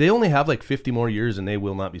mean, they only have like 50 more years and they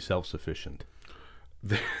will not be self-sufficient.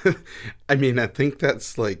 I mean, I think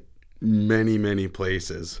that's like many, many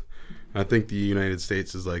places. I think the United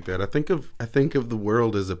States is like that. I think of the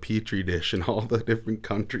world as a petri dish, and all the different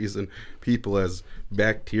countries and people as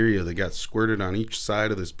bacteria that got squirted on each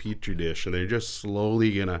side of this petri dish, and they're just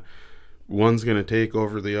slowly one's gonna take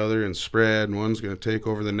over the other and spread, and one's gonna take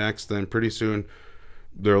over the next. Then pretty soon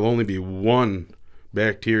there'll only be one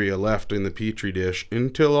bacteria left in the petri dish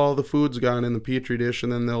until all the food's gone in the petri dish,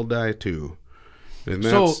 and then they'll die too. And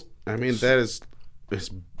that's, that is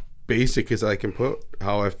as basic as I can put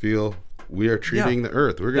how I feel we are treating the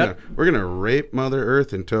earth. We're gonna rape Mother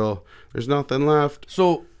Earth until there's nothing left.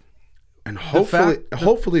 So, and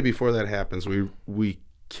hopefully before that happens, we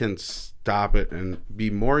can stop it and be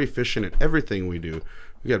more efficient at everything we do.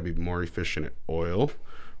 We got to be more efficient at oil.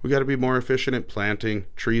 We got to be more efficient at planting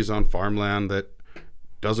trees on farmland that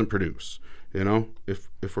doesn't produce. You know, if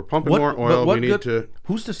we're pumping more oil, we need to.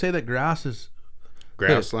 Who's to say that grass is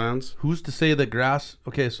grasslands? Who's to say that grass?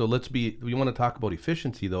 Okay, so we want to talk about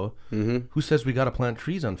efficiency though. Mm-hmm. Who says we got to plant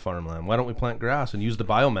trees on farmland? Why don't we plant grass and use the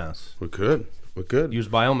biomass? We could use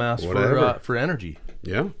biomass for energy.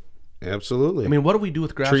 Yeah, absolutely. I mean, what do we do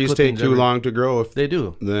with grass? Trees take too long to grow. If they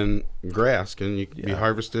do, then grass can be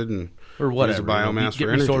harvested and or whatever. Use biomass get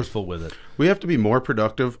for energy. Resourceful with it. We have to be more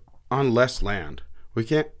productive on less land. We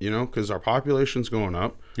can't, because our population's going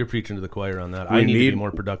up. You're preaching to the choir on that. I need to be more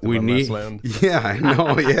productive on less land. Yeah, I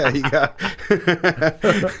know. Yeah,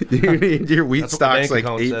 you need your wheat stocks like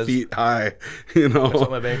 8 feet high. That's what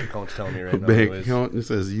my bank account's telling me right now. Bank account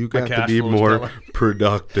says you got to be more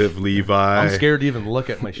productive, Levi. I'm scared to even look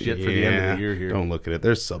at my shit for the end of the year here. Don't look at it.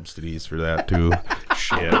 There's subsidies for that too.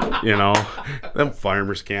 Shit, them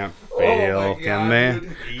farmers can't fail, can they?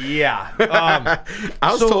 Dude. Yeah.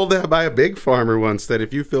 I was told that by a big farmer once that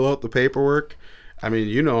if you fill out the paperwork, I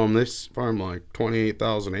mean, this farm like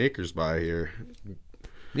 28,000 acres by here.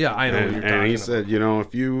 Yeah, I know what you're talking about. And he said,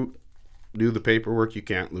 if you do the paperwork, you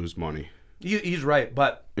can't lose money. He's right,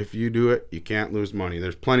 but if you do it, you can't lose money.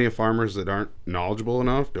 There's plenty of farmers that aren't knowledgeable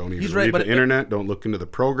enough, don't even read the internet, don't look into the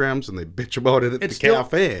programs, and they bitch about it at the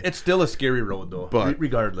cafe. It's still a scary road, though. But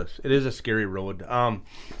regardless, it is a scary road.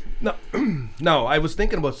 No, I was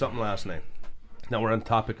thinking about something last night. Now we're on the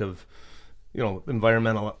topic of,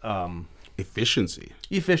 environmental efficiency.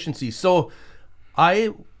 So,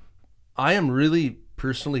 I am really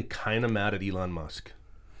personally kind of mad at Elon Musk.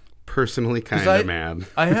 Personally kind of mad.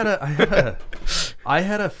 I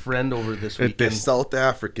had a friend over this weekend. The South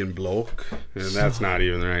African bloke, and that's not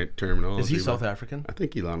even the right terminology. Is he South African? I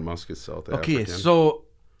think Elon Musk is South African. Okay, so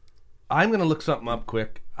I'm going to look something up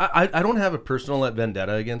quick. I don't have a personal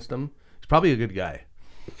vendetta against him. He's probably a good guy.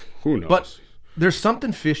 Who knows? But there's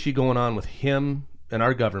something fishy going on with him and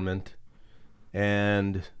our government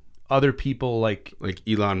and other people like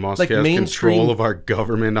Elon Musk has control of our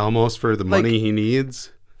government almost for the money he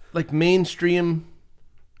needs. Like mainstream,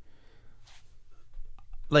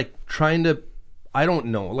 trying to, I don't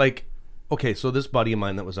know. Okay, so this buddy of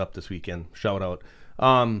mine that was up this weekend, shout out.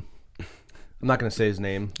 I'm not going to say his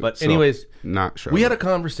name, but anyways, we had a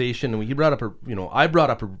conversation and he brought up I brought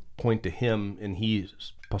up a point to him and he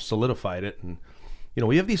solidified it. And,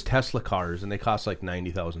 we have these Tesla cars and they cost like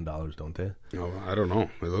 $90,000, don't they? Oh, I don't know.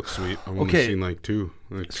 They look sweet. I've only seen two.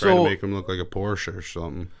 Try to make them look like a Porsche or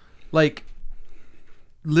something.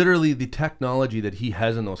 Literally the technology that he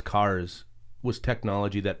has in those cars was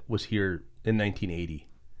technology that was here in 1980.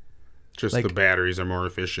 Just the batteries are more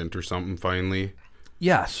efficient or something finally.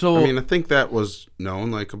 Yeah, so I think that was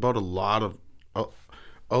known about a lot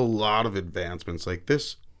of advancements like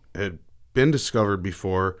this had been discovered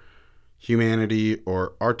before. Humanity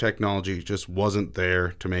or our technology just wasn't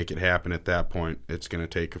there to make it happen at that point. It's going to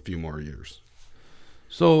take a few more years.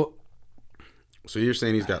 So you're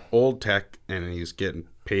saying he's got old tech and he's getting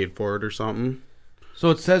paid for it or something?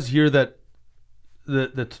 So it says here that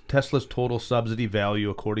the Tesla's total subsidy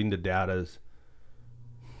value, according to data, is,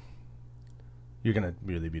 you're going to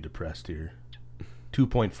really be depressed here,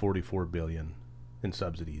 $2.44 billion in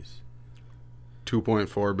subsidies.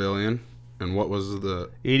 $2.4 billion? And what was the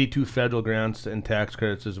 82 federal grants and tax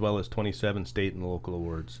credits, as well as 27 state and local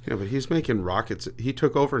awards. Yeah, but he's making rockets. He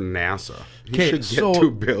took over NASA. He should get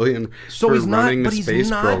 $2 billion for he's running not, the space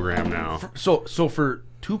program now. So for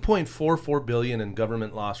 $2.44 billion in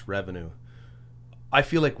government lost revenue, I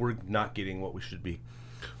feel like we're not getting what we should be.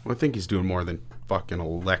 Well, I think he's doing more than fucking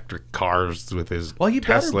electric cars with his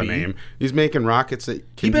Tesla name. He's making rockets that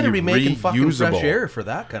can he better be making reusable. fucking fresh air for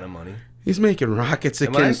that kind of money. He's making rockets that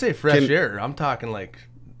And when I can say fresh can air, I'm talking like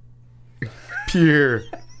pure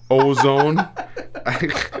ozone.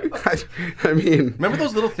 I mean, remember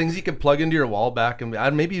those little things you could plug into your wall back? And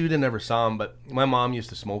maybe you didn't ever saw them, but my mom used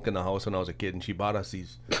to smoke in the house when I was a kid, and she bought us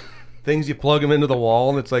these things. You plug them into the wall,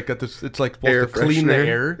 and it's like it's like supposed air to clean the freshener.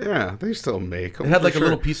 air. Yeah, they still make them. It had like for a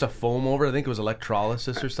little sure. piece of foam over it. I think it was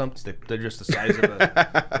electrolysis or something. They're just the size of an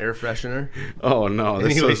air freshener. Oh no,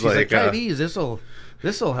 this Anyway, was she's like, try like these.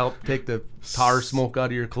 This'll help take the tar smoke out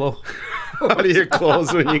of your clothes. out of your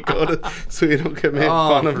clothes when you go to, so you don't get made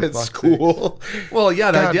fun of for at fuck's school. Well,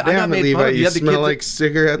 yeah, God I got damn it, made Levi, fun of. you had the smell kids like that,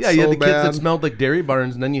 cigarettes. yeah, you so had the kids bad. that smelled like dairy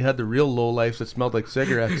barns, and then you had the real low lifes that smelled like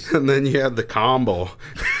cigarettes. And then you had the combo.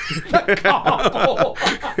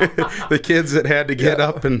 The kids that had to get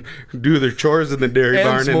up and do their chores in the dairy And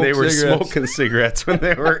barn, and they smoke were cigarettes. smoking cigarettes when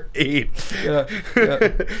they were 8. Yeah.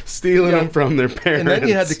 Stealing them from their parents. And then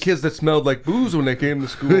you had the kids that smelled like booze when they came to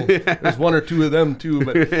school. There's one or two of them too,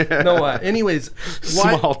 but no. Anyways,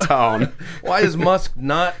 why? small town. Why is Musk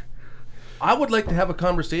not? I would like to have a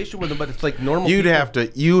conversation with him, but it's like normal. You people. have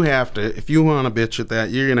to, if you want to bitch at that,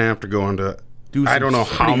 you're going to have to go into, Do I some don't know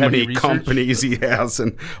pretty how heavy many research. companies he has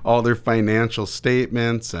and all their financial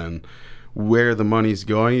statements and where the money's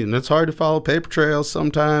going. And it's hard to follow paper trails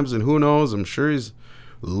sometimes. And who knows? I'm sure he's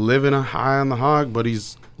living a high on the hog, but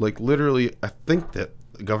he's like literally, I think that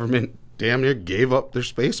the government damn near gave up their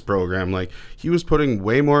space program. Like he was putting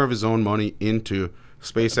way more of his own money into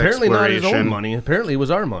space Apparently exploration. not his own money. Apparently it was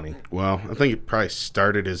our money. Well, I think it probably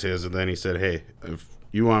started as his, and then he said, "Hey, if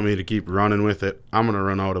you want me to keep running with it, I'm going to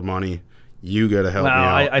run out of money. You got to help me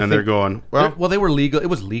out." And they're going, "Well, they were legal. It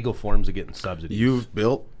was legal forms of getting subsidies. you've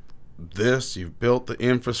built this, you've built the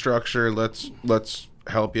infrastructure. Let's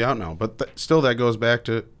help you out now." But still, that goes back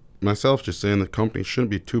to myself just saying the company shouldn't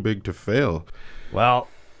be too big to fail. Well,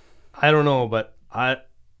 I don't know, but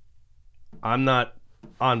I'm not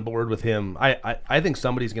on board with him. I think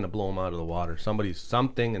somebody's going to blow him out of the water.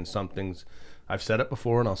 Something's. I've said it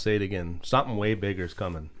before and I'll say it again. Something way bigger is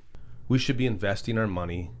coming. We should be investing our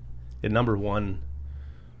money in number one,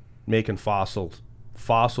 making fossil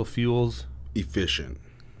fuels. Efficient.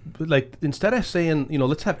 Like instead of saying,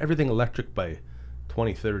 let's have everything electric by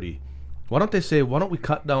 2030. Why don't they say, why don't we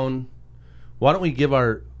give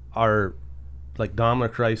our like Daimler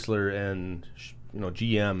Chrysler and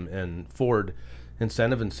GM and Ford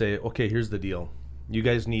incentive and say, okay, here's the deal. You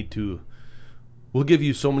guys we'll give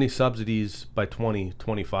you so many subsidies by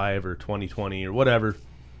 2025 or 2020 or whatever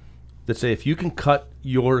that say if you can cut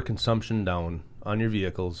your consumption down on your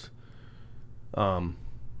vehicles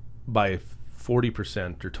by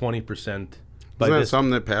 40% or 20% by Isn't that this.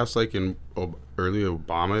 something that passed like in early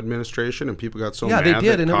Obama administration, and people got so Yeah, mad they did,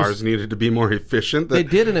 that and it cars was- needed to be more efficient? They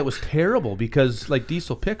That did, and it was terrible because like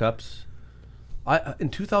diesel pickups. In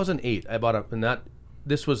 2008, I bought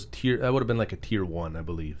this was that would have been like a tier 1, I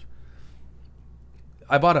believe.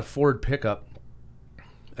 I bought a Ford pickup.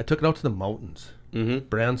 I took it out to the mountains,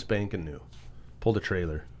 brand spanking new. Pulled a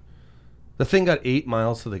trailer. The thing got 8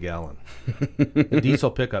 miles to the gallon. A diesel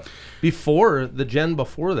pickup.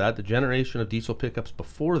 The generation of diesel pickups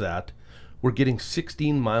before that, were getting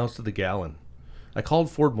 16 miles to the gallon. I called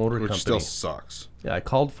Ford Motor which Company. still sucks. Yeah, I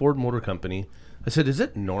called Ford Motor Company. I said, is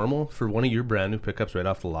it normal for one of your brand new pickups right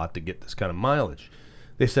off the lot to get this kind of mileage?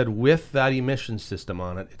 They said, with that emission system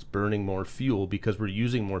on it, it's burning more fuel because we're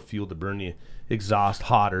using more fuel to burn the exhaust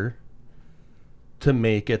hotter to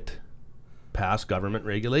make it pass government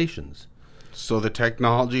regulations. So the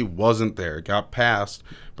technology wasn't there. It got passed,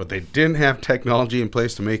 but they didn't have technology in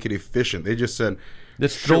place to make it efficient. They just said,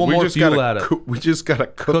 Let's throw more fuel at it. We just got to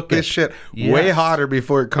cook this it. shit Yes. way hotter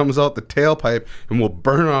before it comes out the tailpipe, and we'll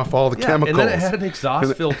burn off all the chemicals. And then it had an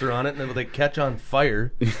exhaust filter on it, and it would like catch on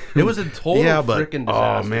fire. It was a total freaking disaster.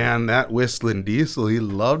 oh man, that whistling diesel, he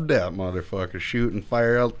loved that motherfucker shooting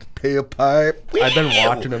fire out the tailpipe. I've been Whew!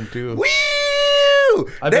 watching him too. Whew!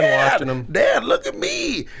 I've been watching him. Dad, look at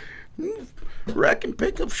me. Wrecking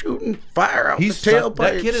pickup shooting fire out the tailpipe.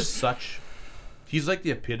 That kid is he's like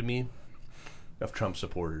the epitome of Trump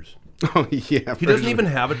supporters. Oh yeah. He doesn't even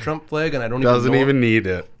have a Trump flag, and I don't Doesn't even even need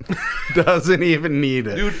it. Doesn't even need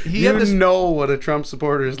it. Dude, he you had this- know what a Trump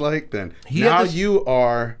supporter is like then. He had Now this- you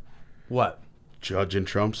are What? judging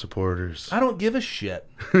Trump supporters. I don't give a shit.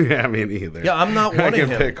 Yeah, me neither. Yeah, I'm not I one of can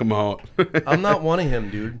him. pick them out. I'm not one of him,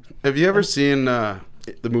 dude. Have you ever seen the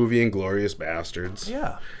movie Inglourious Bastards?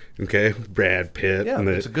 Yeah. Okay, Brad Pitt. Yeah, and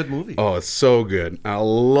it's a good movie. Oh, it's so good. I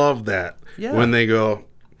love that. Yeah. When they go,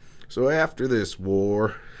 so after this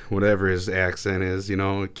war, whatever his accent is,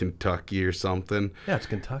 Kentucky or something, Yeah, it's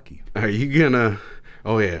Kentucky. are you gonna,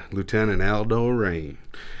 oh yeah, Lieutenant Aldo Rain,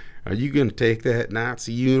 are you going to take that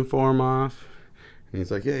Nazi uniform off? And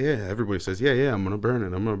he's like, yeah. Everybody says, yeah, I'm going to burn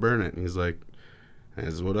it. And he's like,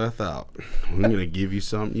 that's what I thought. I'm going to give you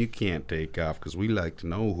something you can't take off because we like to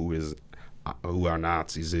know who our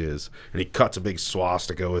Nazis is. And he cuts a big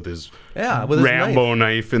swastika with his Rambo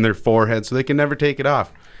knife in their forehead so they can never take it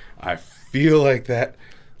off. I feel like that.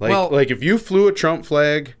 Like if you flew a Trump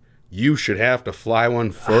flag, you should have to fly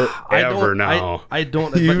one forever now. I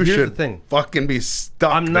don't. You but here's should the thing. fucking be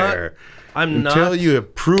stuck there until you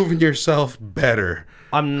have proven yourself better.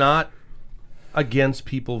 I'm not against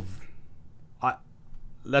people.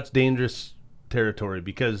 That's dangerous territory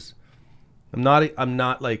because I'm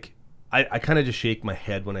not like I kind of just shake my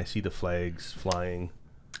head when I see the flags flying.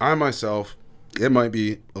 I myself, it might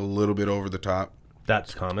be a little bit over the top.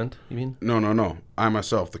 That's comment, you mean? No. I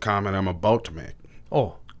myself, the comment I'm about to make.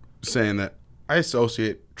 Oh. Saying that I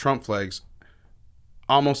associate Trump flags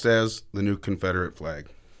almost as the new Confederate flag.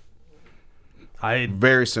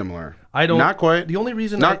 Very similar. I don't. Not quite. The only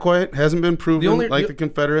reason. Not quite. Hasn't been proven the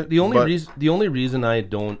Confederate. The only reason I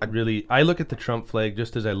don't really. I look at the Trump flag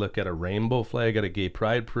just as I look at a rainbow flag at a gay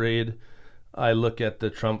pride parade. I look at the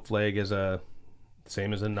Trump flag as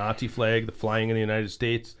same as a Nazi flag, the flying in the United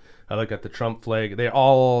States. I look at the Trump flag. They're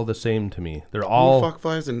all the same to me. They're all. Who the fuck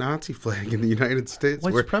flies a Nazi flag in the United States?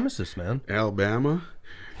 White supremacists, man. Alabama?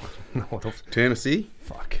 No, Tennessee?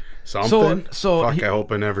 Fuck. Something? I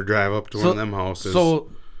hope I never drive up to one of them houses.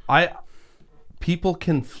 People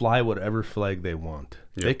can fly whatever flag they want.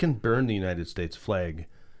 Yep. They can burn the United States flag.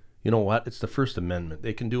 You know what? It's the First Amendment.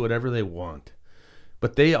 They can do whatever they want.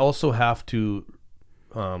 But they also have to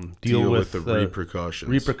deal with the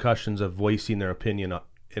repercussions of voicing their opinion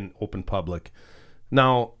in open public.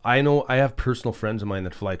 Now, I know I have personal friends of mine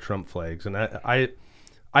that fly Trump flags, and I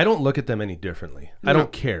don't look at them any differently. No. I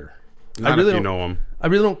don't care. Not if you know them. I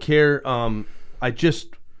really don't care.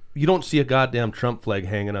 You don't see a goddamn Trump flag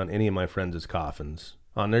hanging on any of my friends' coffins,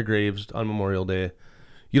 on their graves on Memorial Day.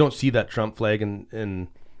 You don't see that Trump flag, and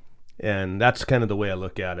that's kind of the way I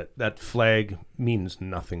look at it. That flag means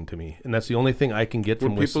nothing to me, and that's the only thing I can get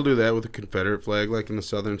from. Would people do that with a Confederate flag, like in the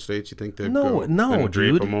southern states? You think they'd no,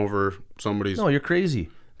 drape them over somebody's? No, you're crazy.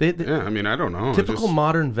 Yeah, I mean, I don't know. Typical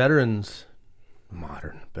modern veterans.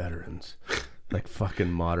 Like fucking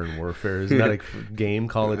Modern Warfare. Isn't that a game,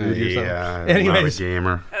 Call of Duty or something? Yeah, anyways, I'm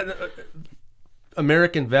not a gamer.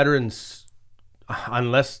 American veterans,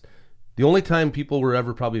 unless the only time people were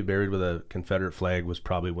ever probably buried with a Confederate flag was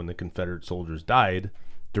probably when the Confederate soldiers died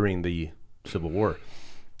during the Civil War.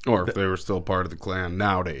 Or if they were still part of the Klan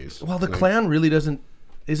nowadays. Well, the Klan really isn't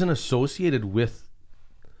associated with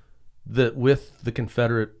the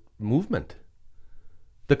Confederate movement.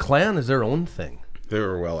 The Klan is their own thing. They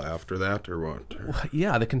were well after that, or what?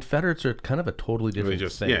 Yeah, the Confederates are kind of a totally different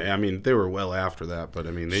thing. Yeah, I mean, they were well after that, but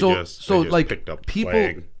I mean, they just picked up the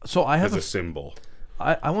flag as a symbol.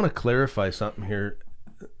 I want to clarify something here.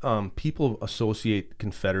 People associate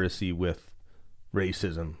Confederacy with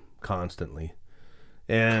racism constantly.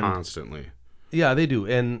 Yeah, they do,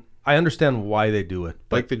 and I understand why they do it.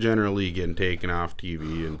 Like the General Lee getting taken off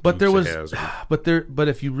TV, and but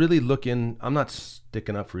if you really look in, I'm not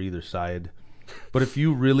sticking up for either side. But if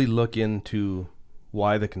you really look into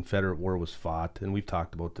why the Confederate War was fought, and we've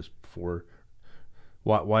talked about this before,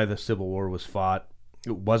 why the Civil War was fought,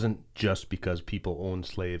 it wasn't just because people owned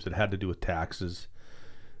slaves. It had to do with taxes.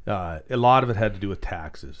 A lot of it had to do with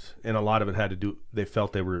taxes, and a lot of it had to do. They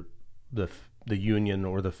felt they were the Union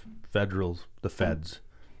or the feds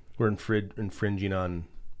were infringing on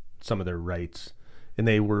some of their rights, and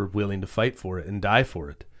they were willing to fight for it and die for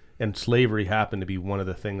it. And slavery happened to be one of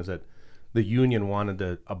the things that the Union wanted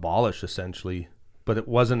to abolish, essentially, but it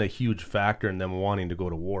wasn't a huge factor in them wanting to go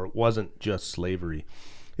to war. It wasn't just slavery.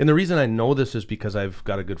 And the reason I know this is because I've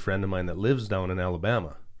got a good friend of mine that lives down in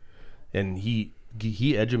Alabama, and he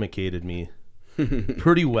educated me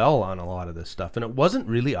pretty well on a lot of this stuff. And it wasn't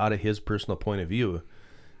really out of his personal point of view.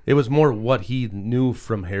 It was more what he knew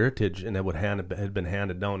from heritage, and that had been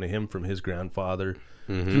handed down to him from his grandfather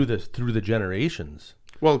through the generations.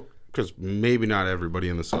 Well, because maybe not everybody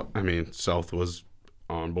in the South was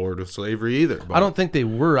on board with slavery either. But, I don't think they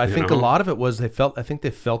were. I think a lot of it was they felt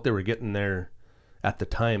they were getting at the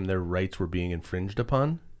time, their rights were being infringed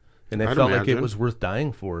upon, and they felt like it was worth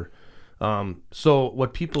dying for. So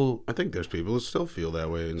what people... I think there's people who still feel that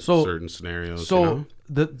way in certain scenarios. So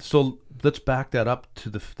let's back that up to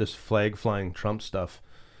this flag flying Trump stuff.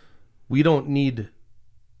 We don't need...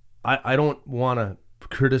 I don't want to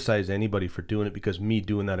criticize anybody for doing it, because me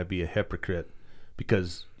doing that, I'd be a hypocrite,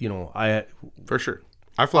 because I for sure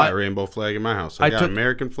I fly a rainbow flag in my house. I got an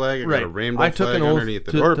American flag. I got a rainbow flag underneath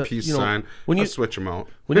it, or a peace sign. When you I switch them out.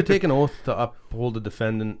 When you take an oath to uphold and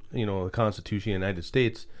defend, the Constitution of the United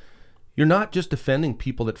States, you're not just defending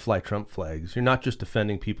people that fly Trump flags. You're not just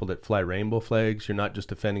defending people that fly rainbow flags. You're not just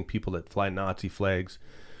defending people that fly Nazi flags.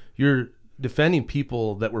 You're defending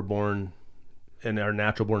people that were born and are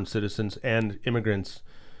natural-born citizens and immigrants.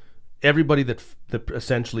 Everybody that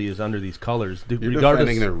essentially is under these colors, You're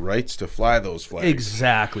defending their rights to fly those flags.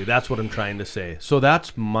 Exactly. That's what I'm trying to say. So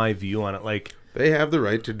that's my view on it. Like, they have the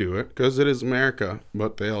right to do it because it is America,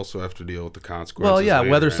 but they also have to deal with the consequences. Well, yeah,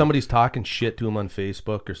 whether later. somebody's talking shit to them on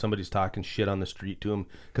Facebook or somebody's talking shit on the street to them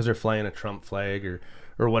because they're flying a Trump flag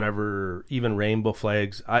or whatever, or even rainbow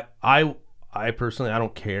flags. I personally, I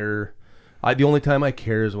don't care. The only time I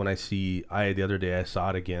care is when I see. The other day I saw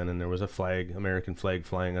it again, and there was a flag, American flag,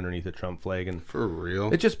 flying underneath a Trump flag, and for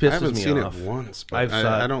real, it just pisses me off. I haven't seen it once, but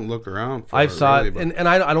I don't look around. For I've it saw really, it, and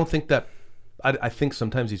I don't think that. I think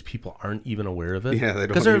sometimes these people aren't even aware of it. Yeah, they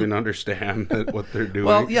don't even understand what they're doing.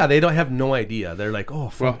 Well, yeah, they don't have no idea. They're like, oh,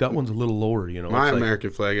 fuck, that one's a little lower, My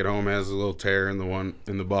American flag at home has a little tear in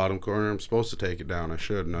the bottom corner. I'm supposed to take it down. I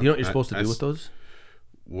should. You know what you're supposed to do with those?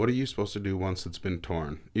 What are you supposed to do once it's been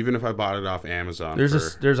torn? Even if I bought it off Amazon,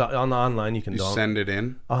 there's on the online you can send it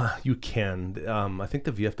in. You can. I think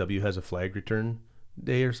the VFW has a flag return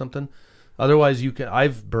day or something. Otherwise, you can.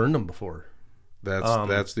 I've burned them before.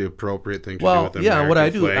 That's the appropriate thing to do with the American what I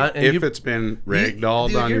do, flag. If it's been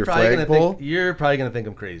ragdolled on your flagpole, you're probably gonna think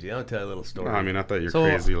I'm crazy. I'll tell you a little story. No, I mean, I thought you were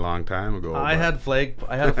crazy a long time ago. I had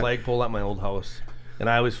a flagpole at my old house, and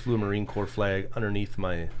I always flew a Marine Corps flag underneath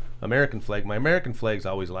my American flag. My American flags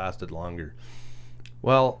always lasted longer.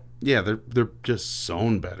 Well, yeah, they're just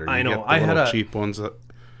sewn better. I know. Get the little cheap ones.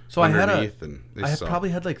 So I probably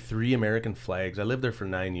had like 3 American flags. I lived there for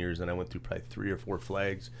 9 years, and I went through probably 3 or 4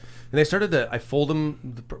 flags. And I fold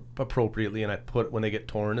them appropriately, and I put when they get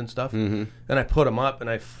torn and stuff. Mm-hmm. And I put them up, and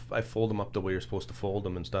I fold them up the way you're supposed to fold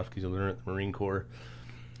them and stuff because you learn it at the Marine Corps.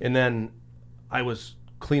 And then I was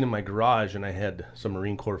cleaning my garage, and I had some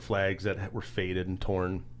Marine Corps flags that were faded and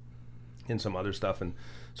torn, and some other stuff. And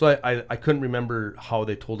so I couldn't remember how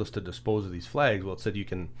they told us to dispose of these flags. Well, it said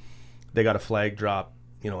they got a flag drop,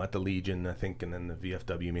 at the Legion, I think, and then the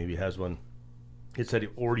VFW maybe has one. It said,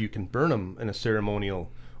 or you can burn them in a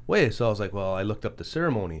ceremonial way. So I was like, well, I looked up the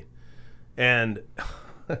ceremony, and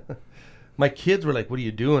my kids were like, what are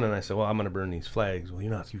you doing? And I said, well, I'm going to burn these flags. Well,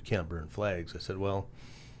 you can't burn flags. I said, well,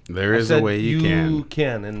 there is a way you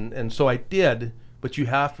can. And so I did, but you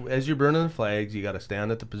have to, as you're burning the flags, you got to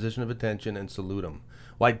stand at the position of attention and salute them.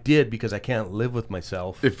 Well, I did because I can't live with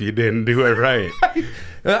myself if you didn't do it right.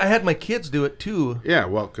 I had my kids do it too. Yeah,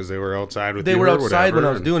 well, because they were outside with you. They were outside when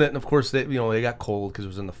I was doing it, and of course they got cold because it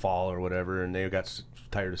was in the fall or whatever, and they got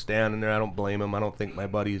tired of standing there. I don't blame them. I don't think my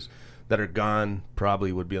buddies that are gone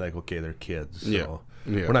probably would be like, okay, they're kids, so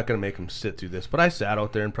we're not going to make them sit through this. But I sat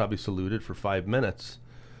out there and probably saluted for 5 minutes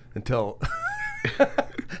until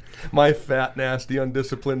my fat, nasty,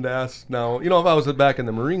 undisciplined ass. Now, if I was back in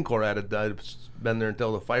the Marine Corps, I'd been there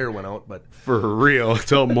until the fire went out. But for real,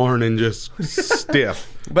 till morning, just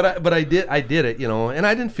stiff. But I did it, and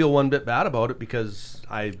I didn't feel one bit bad about it because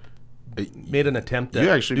I made an attempt at. You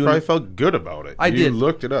actually probably felt good about it. You did.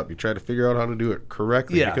 Looked it up. You tried to figure out how to do it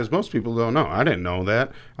correctly because most people don't know. I didn't know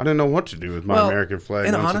that. I didn't know what to do with my American flag.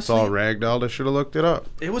 And once honestly, it's all ragdolled, I should have looked it up.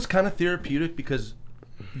 It was kind of therapeutic because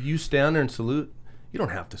you stand there and salute. You don't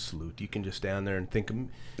have to salute. You can just stand there and think,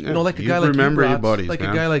 like a guy like remember you, your buddies, like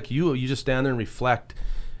man. A guy like you. You just stand there and reflect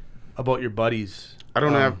about your buddies. I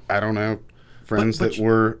don't have friends that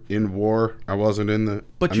were in war. I wasn't in the.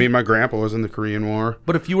 My grandpa was in the Korean War.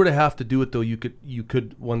 But if you were to have to do it, though, you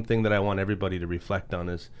could. One thing that I want everybody to reflect on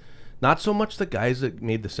is not so much the guys that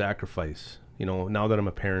made the sacrifice. Now that I'm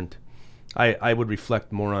a parent, I would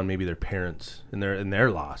reflect more on maybe their parents and their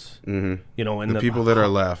loss. Mm-hmm. And the people that are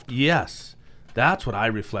left. Yes. That's what I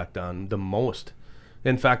reflect on the most.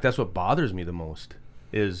 In fact, that's what bothers me the most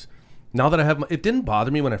is now that I have it didn't bother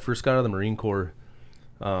me when I first got out of the Marine Corps.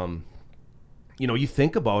 You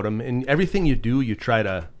think about them and everything you do, you try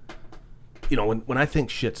to, when I think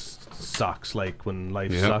shit sucks, like when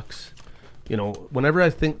life sucks, whenever I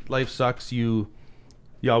think life sucks, you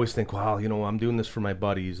always think, wow, I'm doing this for my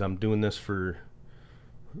buddies. I'm doing this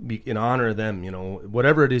in honor of them,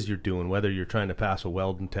 whatever it is you're doing, whether you're trying to pass a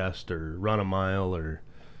welding test or run a mile or,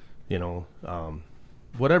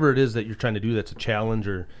 whatever it is that you're trying to do that's a challenge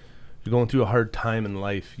or you're going through a hard time in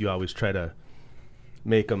life, you always try to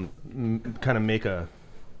make it in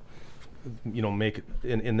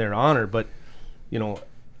their honor. But,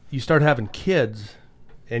 you start having kids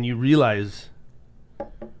and you realize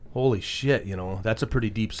holy shit, you know, that's a pretty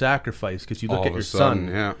deep sacrifice, because you look All at of your a sudden,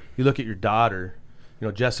 son, yeah. you look at your daughter, you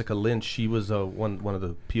know, Jessica Lynch, she was one of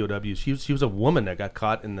the POWs. She was a woman that got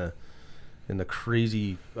caught in the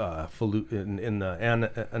crazy in the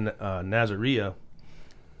Nazaria,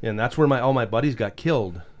 and that's where all my buddies got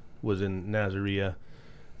killed, was in Nazaria,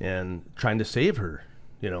 and trying to save her,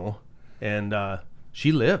 you know, and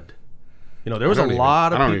she lived. You know, there was a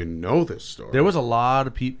lot of I don't even know this story. there was a lot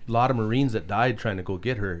of Marines that died trying to go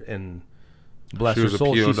get her, and bless She her was a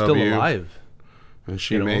soul, she's still POW. alive. And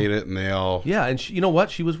she you know. made it, and they all. Yeah, and you know what?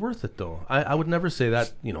 She was worth it, though. I would never say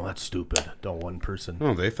that. You know, that's stupid. Don't one person.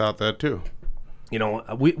 Oh, they thought that too. You know,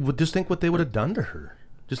 we would just think what they would have done to her.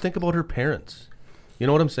 Just think about her parents. You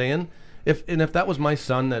know what I'm saying? If that was my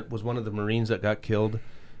son that was one of the Marines that got killed,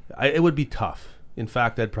 it would be tough. In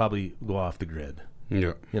fact, I'd probably go off the grid.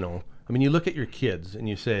 Yeah. You know, I mean, you look at your kids and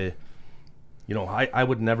you say, you know, I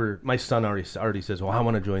would never. My son already says, well, I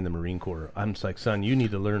want to join the Marine Corps. I'm just like, son, you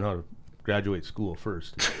need to learn how to graduate school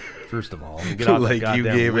first of all, and get off Like that you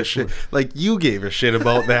goddamn gave a whistling. shit. Like you gave a shit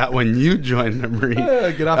about that when you joined the Marine.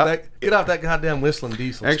 Get off that goddamn whistling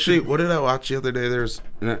diesel. Actually, what did I watch the other day? There's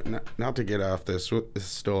not to get off this. It's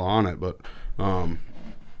still on it, but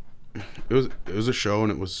it was a show,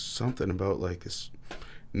 and it was something about like this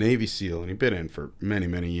Navy SEAL, and he'd been in for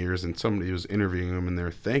many years, and somebody was interviewing him, and they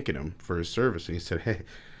were thanking him for his service, and he said, "Hey,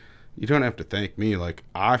 you don't have to thank me. Like,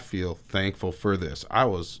 I feel thankful for this. I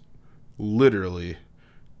was literally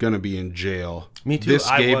gonna be in jail. Me too. This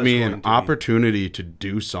I gave was me going an to be. opportunity to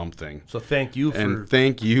do something." So thank you for. And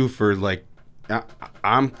thank you for, like,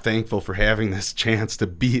 I'm thankful for having this chance to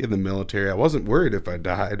be in the military. I wasn't worried if I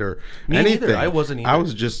died or Me anything. neither. I wasn't either. I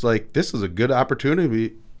was just like, this is a good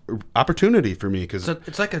opportunity for me, because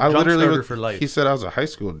It's like a jump starter for life. He said I was a high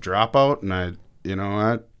school dropout, and I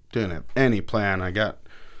didn't have any plan. I got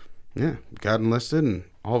enlisted, and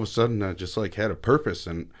all of a sudden I just like had a purpose,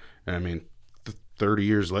 and I mean, 30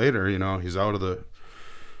 years later, you know, he's out of the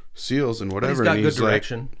SEALs and whatever. He's got and good he's like,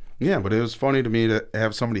 direction. yeah, but it was funny to me to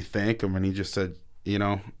have somebody thank him, and he just said, you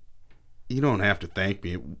know, you don't have to thank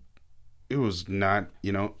me. It was not,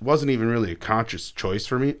 you know, it wasn't even really a conscious choice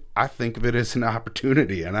for me. I think of it as an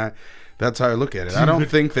opportunity, and that's how I look at it. I don't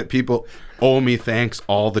think that people owe me thanks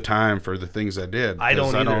all the time for the things I did. I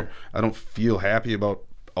don't either. I don't feel happy about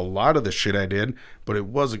a lot of the shit I did, but it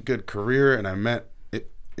was a good career, and I met it.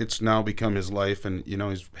 It's now become his life, and you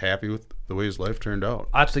know, he's happy with the way his life turned out.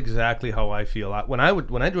 That's exactly how I feel. When I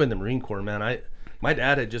joined the Marine Corps, man, my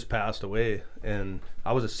dad had just passed away, and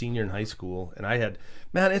I was a senior in high school, and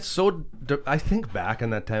it's so. I think back in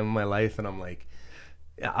that time of my life, and I'm like,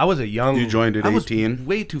 I was a young. You joined at 18? I was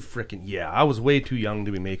way too freaking. Yeah, I was way too young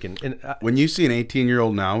to be making. And When you see an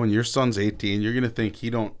 18-year-old now, when your son's 18, you're gonna think he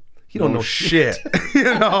don't know shit, you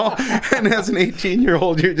know. And as an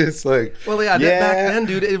 18-year-old, you're just like, well, yeah, back then,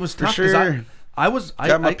 dude, it was tough. for 'cause sure. I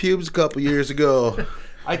got my pubes a couple years ago.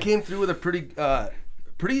 I came through with a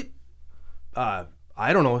pretty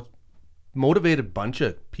I don't know, motivated bunch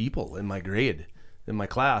of people in my grade, in my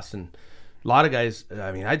class, and a lot of guys.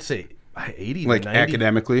 I mean, I'd say 80 Like to 90.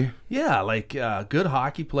 academically. Yeah, like good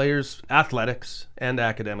hockey players, athletics and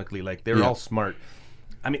academically. Like they were all smart.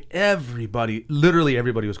 I mean, literally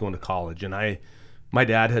everybody was going to college, and my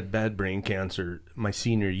dad had brain cancer my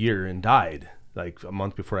senior year and died like a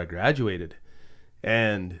month before I graduated,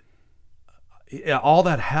 and all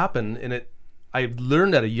that happened, and I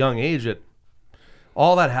learned at a young age that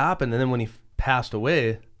all that happened, and then when he passed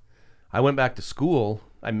away, I went back to school.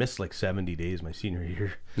 I missed like 70 days my senior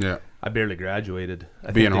year. Yeah. I barely graduated.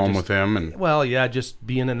 Being home with him, and well, yeah, just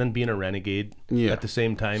being a renegade at the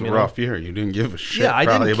same time. it's a rough year. You didn't give a shit. Yeah, I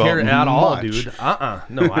didn't probably care about at all, much. dude.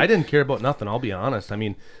 No, I didn't care about nothing. I'll be honest. I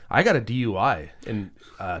mean, I got a DUI in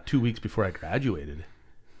 2 weeks before I graduated.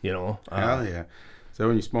 You know, Hell yeah. Is that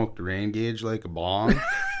when you smoked the rain gauge like a bong?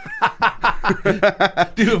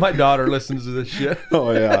 dude, my daughter listens to this shit.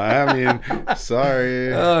 Oh yeah. I mean, sorry.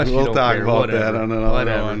 She we'll don't talk care. about Whatever. that on another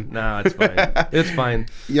Whatever. one. No, it's fine. It's fine.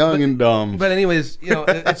 Young and dumb. But anyways, you know,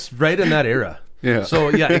 it's right in that era. Yeah. So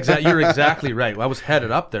yeah, you're exactly right. I was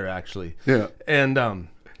headed up there actually. Yeah. And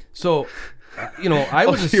so, you know, I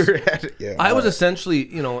was You're at it. Yeah. I was essentially,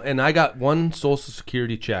 you know, and I got one Social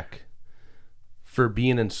Security check for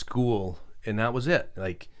being in school, and that was it.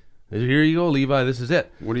 Like, here you go, Levi. This is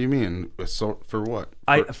it. What do you mean? So for what?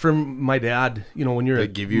 From my dad, you know, when you're They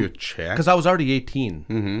give you a check? because I was already 18.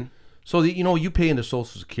 Mm-hmm. So you know, you pay into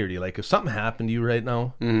Social Security. Like if something happened to you right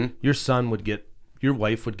now, your son would get, your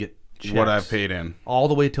wife would get checks What I've paid in. all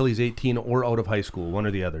the way till he's 18 or out of high school, one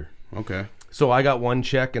or the other. Okay. So I got one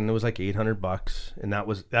check, and it was like $800, and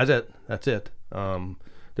that's it.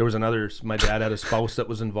 There was my dad had a spouse that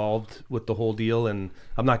was involved with the whole deal, and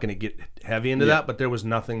I'm not going to get heavy into that, but there was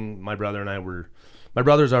nothing. My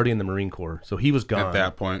brother's already in the Marine Corps, so he was gone. At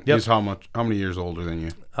that point, Yep. he's how many years older than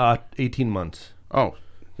you? 18 months. Oh,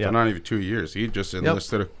 Yeah. so not even 2 years. He just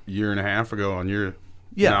enlisted a year and a half ago, and you're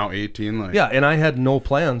Yeah. now 18. Like, Yeah, and I had no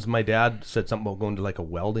plans. My dad said something about going to like a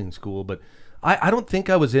welding school, but I don't think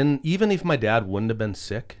I was in, even if my dad wouldn't have been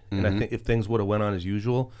sick, and I think if things would have went on as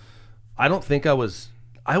usual, I don't think I was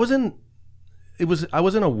in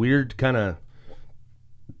a weird kind of,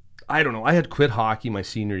 I don't know. I had quit hockey my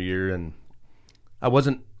senior year, and I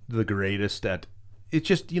wasn't the greatest at, it's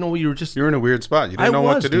just, you were in a weird spot. You didn't I know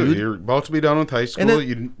what was, to do. dude. You're about to be done with high school. then-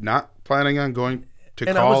 You're not planning on going to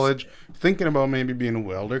And I was- college, thinking about maybe being a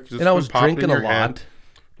welder. 'Cause it's and I been was popping in drinking a your head. lot.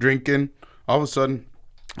 Drinking. All of a sudden,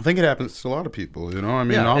 I think it happens to a lot of people. I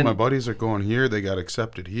mean, Yeah, all and- my buddies are going here. They got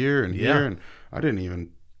accepted here and Yeah. here, and I didn't even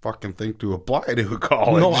fucking think to apply to a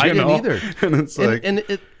college. No, I you didn't know? either. And it's like,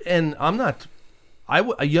 And I'm not.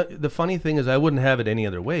 The funny thing is, I wouldn't have it any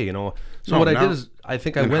other way, So No, what I now, did is, I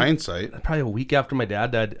think I in went hindsight, probably a week after my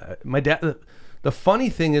dad died. The funny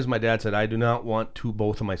thing is, my dad said, "I do not want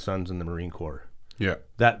both of my sons in the Marine Corps." yeah.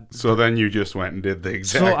 That So then you just went and did the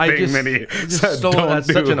exact so I thing just, many said so don't that's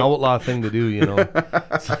do. such an outlaw thing to do,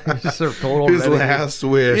 So I just sort of told him His that last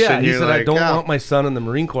wish. Yeah, and he you're said, like, "I don't "Ah." want my son in the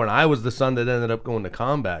Marine Corps," and I was the son that ended up going to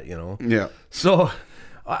combat, Yeah. So,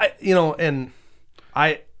 I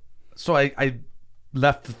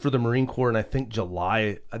left for the Marine Corps, and I think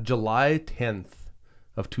July 10th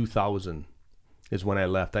of 2000 is when I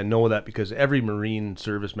left. I know that because every Marine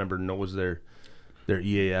service member knows their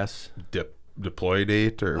EAS. Deploy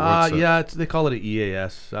date or what's Yeah, they call it an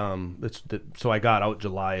EAS. So I got out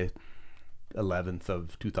July 11th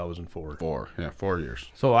of 2004. 4 years.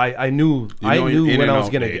 So I knew know when in and I was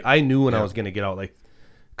out gonna date. I knew when I Yeah. was gonna get out, like,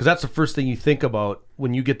 because that's the first thing you think about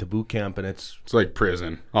when you get to boot camp, and it's It's like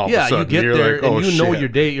prison. All of yeah, a sudden, you get you're there like, oh, and you know shit. your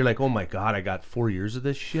date. You're like, oh my god, I got 4 years of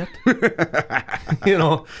this shit.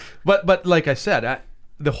 But like I said,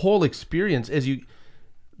 the whole experience is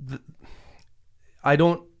I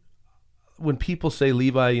don't. When people say,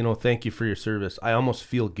 Levi, thank you for your service, I almost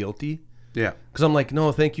feel guilty. Yeah. Because I'm like,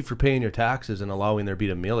 no, thank you for paying your taxes and allowing there to be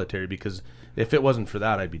a military, because if it wasn't for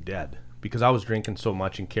that, I'd be dead. Because I was drinking so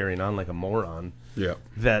much and carrying on like a moron Yeah.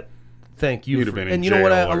 that thank you. You'd have been in and you jail know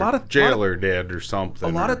what? or A lot of jail or dead or something.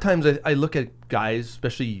 a lot of times I look at guys,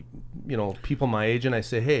 especially, people my age, and I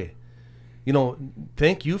say, hey,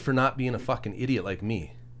 thank you for not being a fucking idiot like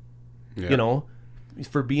me. Yeah.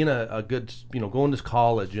 For being a good, going to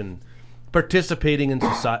college and participating in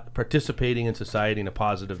society in a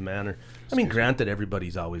positive manner. I mean, granted,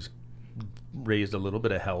 everybody's always raised a little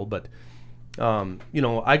bit of hell, but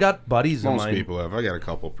I got buddies of Most mine. people have. I got a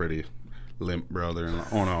couple pretty limp brother-in-law.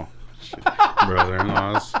 Oh, no.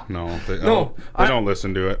 Brother-in-laws. No. They don't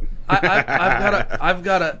listen to it. I've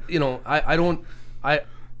got a,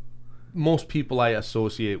 most people I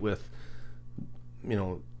associate with,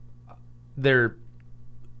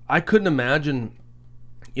 I couldn't imagine,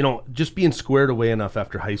 just being squared away enough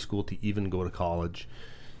after high school to even go to college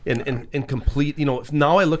and complete,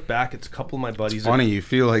 now I look back, it's a couple of my buddies. It's funny, you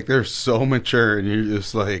feel like they're so mature and you're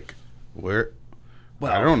just like, where?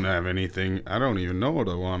 Well, I don't have anything. I don't even know what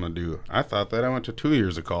I want to do. I thought that I went to 2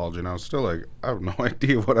 years of college and I was still like, I have no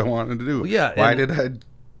idea what I wanted to do. Well, yeah, Why and did I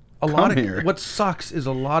a lot come of here? what sucks is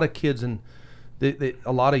a lot of kids and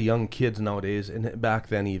a lot of young kids nowadays, and back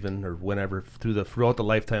then even, or whenever, throughout the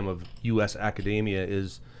lifetime of U.S. academia,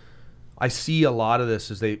 is I see a lot of this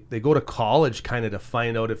is they go to college kind of to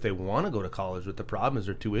find out if they want to go to college, but the problem is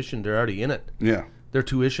their tuition, they're already in it. Yeah. Their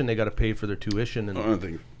tuition, they got to pay for their tuition, and I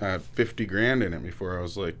think I had 50 grand in it before I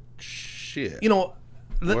was like, shit. Why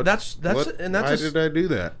Why did I do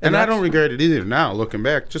that? and And I that's- don't regret it either now, looking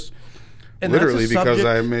back. Just And that's a literally because subject-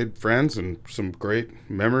 I made friends and some great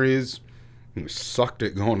memories. And sucked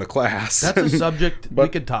at going to class. That's a subject we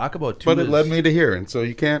But- could talk about too. But it is- led me to here. And so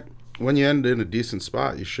you can't, when you end in a decent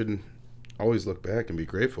spot, you shouldn't always look back and be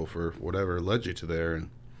grateful for whatever led you to there. And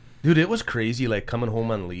Dude, it was crazy, like, coming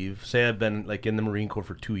home on leave. Say I've been, like, in the Marine Corps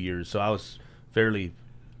for 2 years, so I was fairly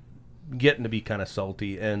getting to be kind of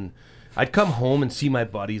salty. And I'd come home and see my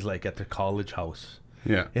buddies, like, at the college house.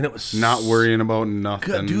 yeah. And it was Not worrying about nothing.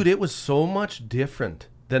 good. Dude, it was so much different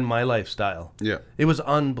than my lifestyle. Yeah. It was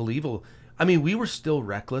unbelievable. I mean, we were still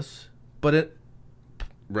reckless, but it...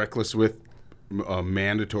 Reckless with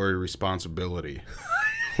mandatory responsibility.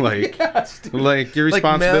 Like, Yes, dude. like your Like,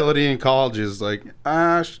 responsibility in college is like,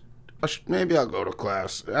 maybe I'll go to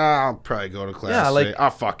class. I'll probably go to class Yeah, like- today.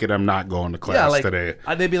 Fuck it, I'm not going to class Yeah, like, today.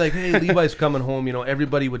 they'd be like, hey, Levi's coming home.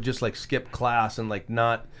 Everybody would just, like, skip class and, like,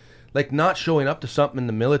 not... like not showing up to something in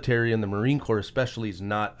the military and the Marine Corps especially is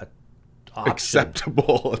not a option.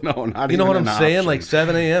 Acceptable. No, not You even know what an I'm saying? option. Like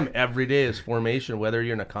 7 a.m. every day is formation, whether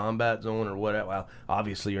you're in a combat zone or whatever. Well,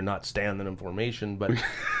 obviously you're not standing in formation, but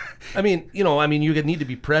I mean, you need to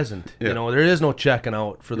be present. Yeah. You know, there is no checking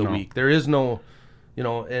out for the No. week. There is no,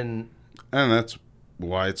 and that's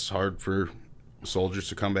why it's hard for soldiers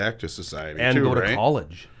to come back to society go right? to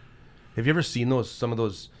college. Have you ever seen some of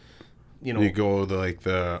those, You go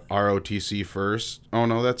the ROTC first. Oh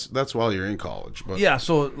no, that's while you're in college. But Yeah,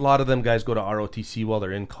 so a lot of them guys go to ROTC while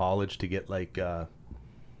they're in college to get like,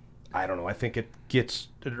 I don't know. I think it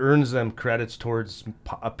earns them credits towards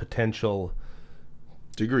a potential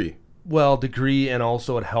degree. degree, and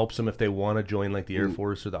also it helps them if they want to join like the Air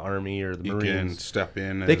Force or the Army or the You Marines. can step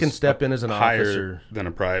in. They can step in as an higher officer. than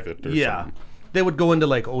a private. Or Yeah, something. they would go into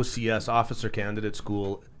like OCS, Officer Candidate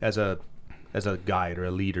School, as a guide or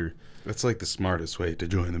a leader. That's like the smartest way to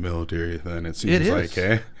join the military. Then it seems It like,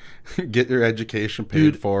 is. get your education paid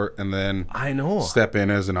Dude, for, and then I know. step in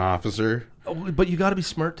as an officer. But you got to be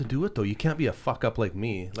smart to do it, though. You can't be a fuck up like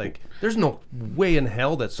me. Like, there's no way in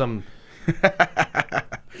hell that some,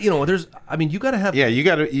 there's. I mean, you got to have. Yeah, you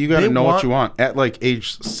gotta They know want- what you want at like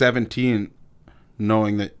age 17,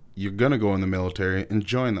 knowing that you're gonna go in the military and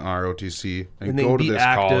join the ROTC and then go to be this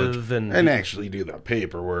active college and actually do the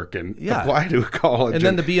paperwork and Yeah. apply to a college. And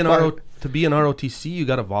then to be an apply- ROTC, you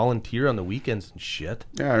got to volunteer on the weekends and shit.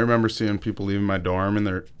 Yeah, I remember seeing people leaving my dorm in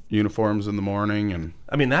their uniforms in the morning, and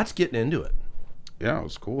I mean, that's getting into it. yeah, it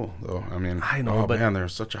was cool though. I mean, I know, oh, but- man, there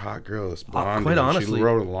was such a hot girl, this blonde. quite and honestly- she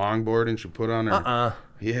rode a longboard and she put on her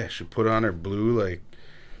she put on her blue like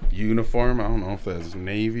uniform. I don't know if that's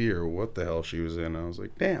Navy or what the hell she was in. I was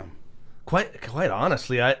like, damn. Quite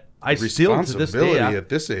honestly, I still to this Responsibility day. at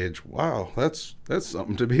this age. Wow, that's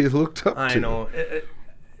something to be looked up to. I know,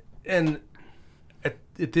 and at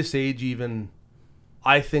this age, even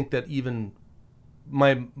I think that even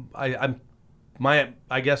I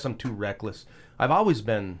guess I'm too reckless. I've always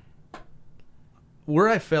been where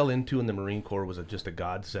I fell into in the Marine Corps was just a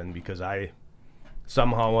godsend because I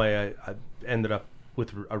ended up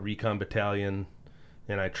with a recon battalion,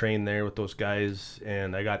 and I trained there with those guys,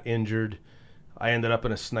 and I got injured. I ended up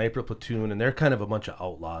in a sniper platoon, and they're kind of a bunch of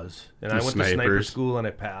outlaws. And I went to sniper snipers. school, and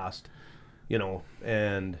I passed.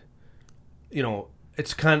 And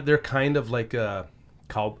they're kind of like a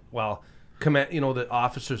command. The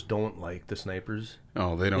officers don't like the snipers.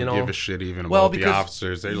 Oh, they don't You know? give a shit even Well, about the because-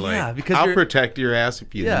 officers. They're yeah, like, because I'll you're- protect your ass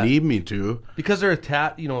if you Yeah. need me to. Because they're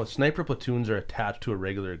attached, sniper platoons are attached to a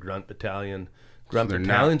regular grunt battalion. Grunt they're not-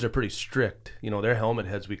 battalions are pretty strict. They're helmet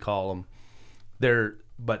heads, we call them.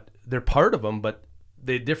 They're part of them, but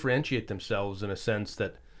they differentiate themselves in a sense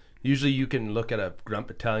that usually you can look at a grunt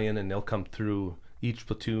battalion and they'll come through each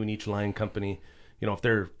platoon, each line company. If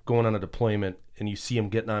they're going on a deployment and you see them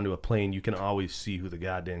getting onto a plane, you can always see who the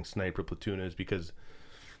goddamn sniper platoon is because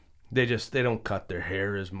they don't cut their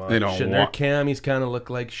hair as much. They don't and their wa- camis kind of look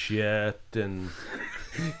like shit. And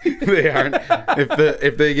They aren't.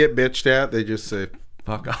 If they get bitched at, they just say,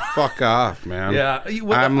 fuck off. fuck off, man. Yeah,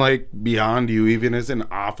 I'm like beyond you. Even as an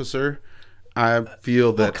officer, I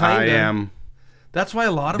feel that I kinda. am. That's why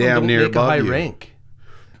a lot of them Damn don't near make a high above you. rank.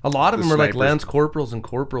 A lot of The them are like snipers- lance corporals and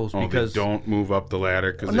corporals Oh, because they don't move up the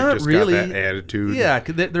ladder because they Not just really. got that attitude. yeah,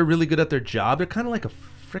 'cause they're really good at their job. They're kind of like a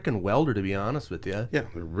freaking welder, to be honest with you. Yeah,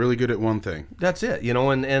 they're really good at one thing. That's it,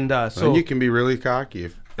 and so And you can be really cocky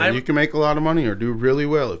and you can make a lot of money or do really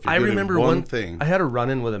well if you're I good remember at one thing. I had a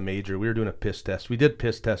run-in with a major. We were doing a piss test. We did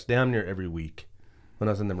piss tests damn near every week when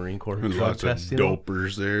I was in the Marine Corps. And drug lots tests, of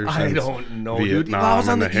dopers there. I since don't know, dude. Vietnam Well, I was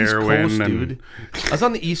on and the East heroin Coast, and- dude. I was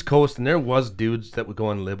on the East Coast, and there was dudes that would go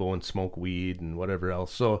on libo and smoke weed and whatever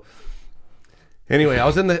else. So, anyway, I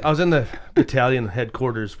was in the battalion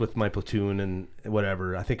headquarters with my platoon and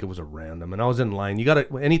whatever. I think it was a random, and I was in line. You got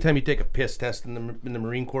to anytime you take a piss test in the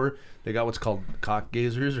Marine Corps, they got what's called cock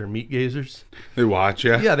gazers or meat gazers. They watch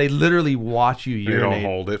you. Yeah, they literally watch you They don't urinate.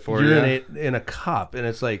 hold it for you. urinate in a cup, and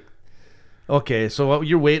it's like, okay, so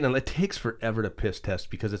you're waiting, and it takes forever to piss test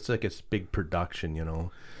because it's like it's big production,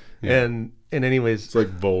 Yeah. And anyways, It's like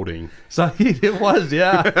voting. so it was,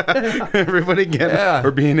 yeah. Everybody getting Yeah.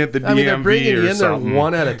 or being at the DMV I mean, they're bringing or you in there something.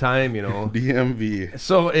 one at a time, DMV.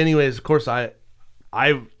 So, anyways, of course, I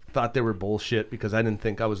thought they were bullshit because I didn't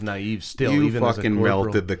think I was naive still, You even as a fucking corporal.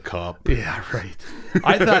 melted the cup. Yeah, right.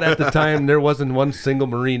 I thought at the time there wasn't one single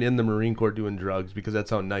Marine in the Marine Corps doing drugs because that's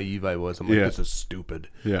how naive I was. I'm like, Yeah. this is stupid.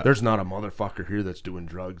 Yeah. There's not a motherfucker here that's doing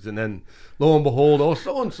drugs. And then, lo and behold,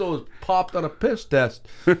 so-and-so is popped on a piss test.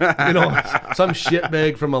 Some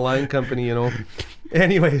shitbag from a line company,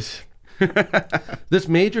 Anyways, This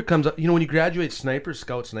major comes up. You know, when you graduate sniper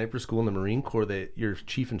school in the Marine Corps, your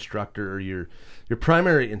chief instructor or your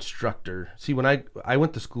primary instructor. See, when I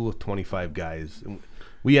went to school with 25 guys, and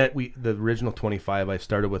the original 25. I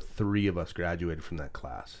started with 3 of us graduated from that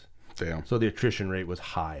class. Damn. So the attrition rate was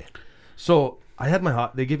high. So I had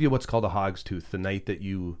they give you what's called a hog's tooth the night that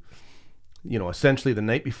you know, essentially the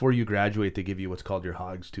night before you graduate, they give you what's called your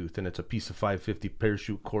hog's tooth, and it's a piece of 550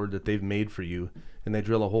 parachute cord that they've made for you, and they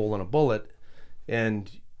drill a hole in a bullet,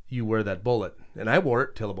 and you wear that bullet. And I wore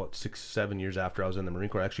it till about 6-7 years after I was in the Marine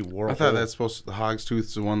Corps. I actually wore. I thought the hog's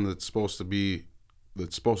tooth's the one that's supposed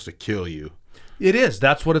to kill you. It is.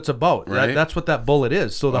 That's what it's about. Right? That's what that bullet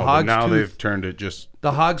is. So the hog's now tooth. they've turned it just.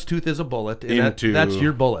 The hog's tooth is a bullet, and into that's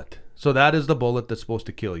your bullet. So that is the bullet that's supposed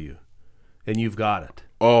to kill you, and you've got it.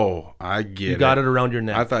 Oh, I get it. You got it around your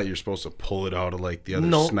neck. I thought you're supposed to pull it out of like the other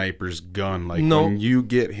No. sniper's gun. Like No. when you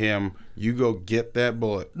get him, you go get that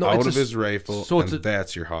bullet out of his rifle, and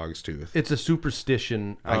that's your hog's tooth. It's a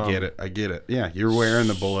superstition. I get it. Yeah, you're wearing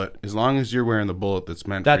the bullet. As long as you're wearing the bullet that's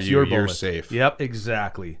meant That's for you, your bullet. you're safe. Yep,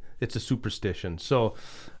 exactly. It's a superstition. So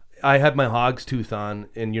I had my hog's tooth on,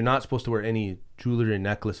 and you're not supposed to wear any jewelry or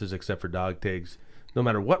necklaces except for dog tags, no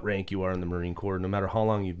matter what rank you are in the Marine Corps, no matter how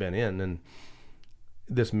long you've been in. And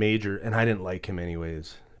this major, and I didn't like him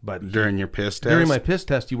anyways. But During your piss test? during my piss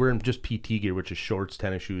test, you wear just PT gear, which is shorts,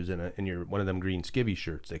 tennis shoes, and your one of them green skivvy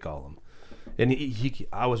shirts they call them. And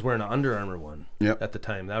I was wearing an Under Armour one at the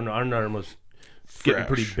time. The Under Armour was getting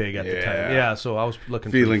pretty big at the time. Yeah, so I was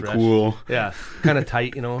looking feeling pretty fresh. cool. Yeah, kind of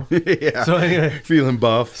tight, you know. Yeah. So anyway, feeling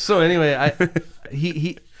buff. So anyway,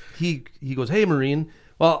 he goes, "Hey, Marine."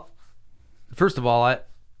 Well, first of all,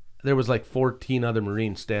 there was like 14 other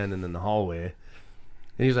Marines standing in the hallway,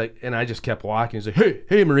 and he's like, and I just kept walking. He's like,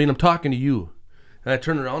 "Hey, Marine, I'm talking to you." And I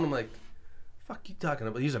turned around, I'm like, "Fuck you talking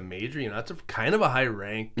about?" He's a major, you know. That's kind of a high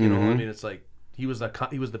rank, you know. I mean, it's like he was the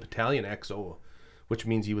battalion XO, which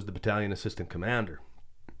means he was the battalion assistant commander.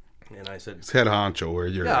 And I said, It's head honcho where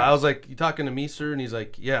you're yeah, at. I was like, "You talking to me, sir?" And he's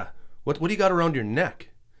like, "Yeah." What do you got around your neck?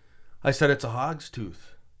 I said, "It's a hog's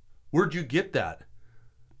tooth." "Where'd you get that?"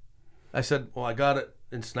 I said, "Well, I got it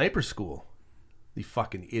in sniper school." You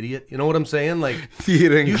fucking idiot. You know what I'm saying? Like, You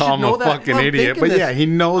didn't you call should him know a that. fucking Well, I'm idiot. thinking But this. yeah, he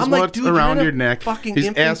knows I'm like, what's dude, you're around in a your neck. fucking He's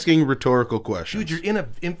infant- asking rhetorical questions. dude, you're in an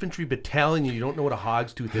infantry battalion and you don't know what a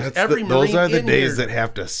hog's tooth is. That's Every those Marine are the in days here- that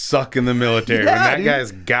have to suck in the military. Yeah, when that dude.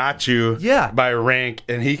 guy's got you by rank,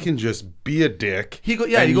 and he can just be a dick. He goes,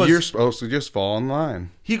 you're supposed to just fall in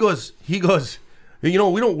line. He goes, "You know,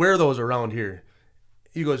 we don't wear those around here."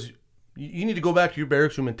 He goes, "You need to go back to your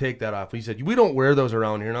barracks room and take that off." He said, "We don't wear those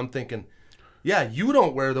around here." And I'm thinking, yeah, you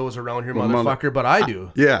don't wear those around here, motherfucker, but I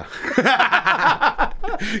do. Yeah.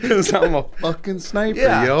 Because I'm a fucking sniper,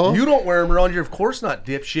 Yeah, yo. you don't wear them around here. Of course not,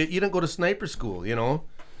 dipshit. You didn't go to sniper school, you know?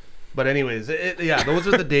 But anyways, those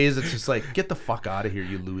are the days it's just like, get the fuck out of here,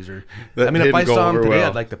 you loser. That I mean, if I didn't go saw him over today, well.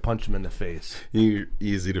 I'd like to punch him in the face. You're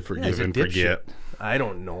easy to Yeah, forgive he's a and dipshit. forget. I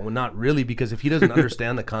don't know. Not really, because if he doesn't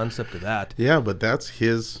understand the concept of that. Yeah, but that's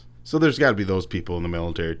his. So there's got to be those people in the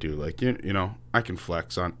military too. Like you know, I can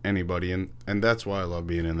flex on anybody, and that's why I love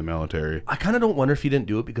being in the military. I kind of don't wonder if he didn't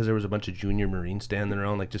do it because there was a bunch of junior Marines standing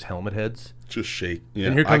around, like just helmet heads. Just shake. Yeah,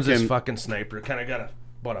 And here comes this fucking sniper. Kind of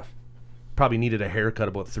probably needed a haircut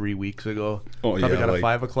about 3 weeks ago. Oh, Probably yeah, got a like-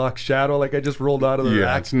 5 o'clock shadow, like I just rolled out of the Yeah,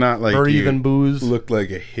 rack. it's not like or you even booze. look like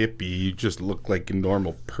a hippie. You just look like a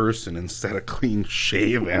normal person instead of clean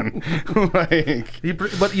shaven. Like,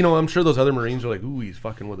 But you know, I'm sure those other Marines are like, "Ooh, he's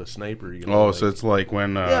fucking with a sniper." You know, so it's like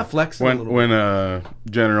when flexing a little when a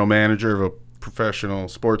general manager of a professional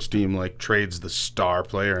sports team like trades the star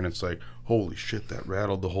player, and it's like, holy shit, that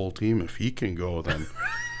rattled the whole team. If he can go, then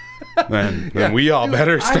then we all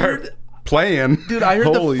better start playing. Dude, I heard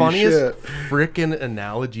Holy the funniest shit. freaking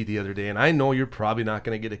analogy the other day, and I know you're probably not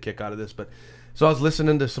going to get a kick out of this, but so I was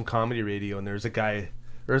listening to some comedy radio, and there's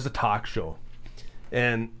a talk show,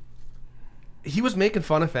 and he was making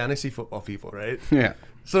fun of fantasy football people, right? Yeah.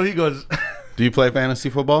 So he goes, Do you play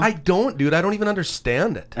fantasy football? I don't, dude. I don't even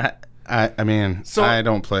understand it. I mean, So- I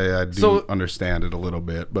don't play. I do so- understand it a little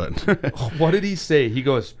bit, but What did he say? He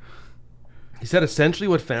said essentially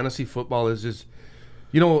what fantasy football is,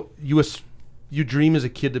 you know, you dream as a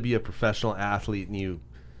kid to be a professional athlete, and you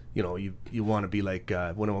want to be like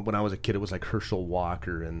when I was a kid, it was like Herschel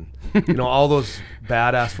Walker and you know all those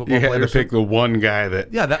badass football you had to players. pick the one guy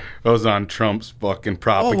that was on Trump's fucking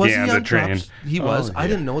Oh, was he propaganda on train. Trump's? He was. I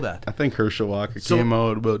didn't know that. I think Herschel Walker So- came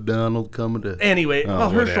out about Donald coming to. Anyway, Oh, well,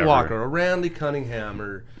 Herschel whatever. Walker or Randy Cunningham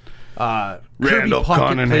or Kirby Randall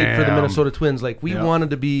Puckett played for the Cunningham. Minnesota Twins. Like we Yeah. wanted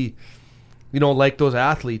to be, you know, like those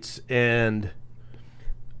athletes, and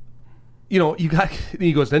you know, he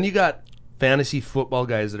goes. Then you got fantasy football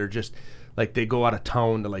guys that are just like they go out of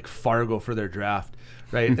town to like Fargo for their draft,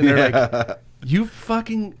 right? And they're like, you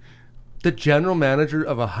fucking the general manager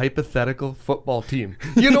of a hypothetical football team.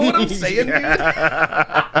 You know what I'm saying, dude?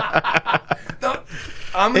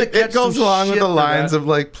 I'm gonna catch It goes some along with shit the for lines that. of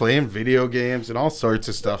like playing video games and all sorts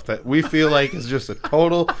of stuff that we feel like is just a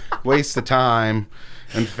total waste of time.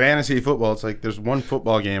 And fantasy football, it's like there's one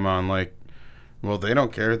football game on, like, well, they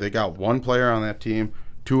don't care. They got one player on that team,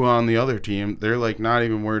 two on the other team. They're like not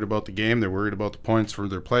even worried about the game. They're worried about the points for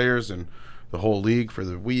their players and the whole league for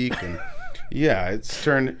the week. And yeah, it's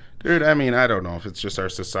turned, dude. I mean, I don't know if it's just our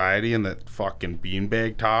society and that fucking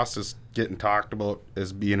beanbag toss is getting talked about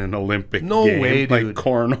as being an Olympic No game, way, like dude.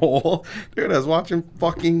 cornhole. Dude, I was watching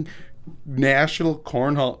fucking national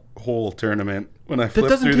cornhole tournament when I That flipped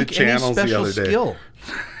doesn't through the take any channels the special other day. skill.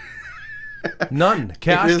 None.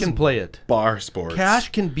 Cash is can play it. Bar sports.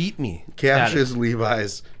 Cash can beat me. Cash at it. is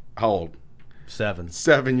Levi's how old? 7.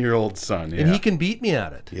 7-year-old son. Yeah. And he can beat me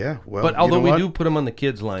at it. Yeah, well, But you although know we what? do put him on the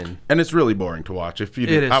kids line. And it's really boring to watch. If you,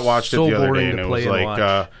 It is I watched so it the other boring day, and to it play was and like,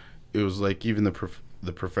 watch. it was like even the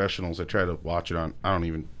professionals. I tried to watch it on. I don't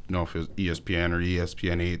even know if it was ESPN or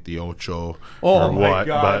ESPN8, the Ocho, Oh or my what.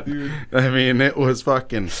 God, but dude. I mean, it was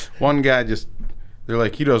fucking. One guy just. They're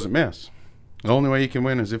like, he doesn't miss. The only way he can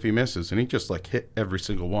win is if he misses, and he just like hit every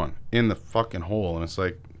single one in the fucking hole, and it's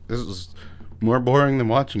like this is more boring than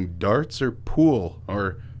watching darts or pool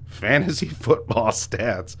or fantasy football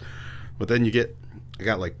stats. But then I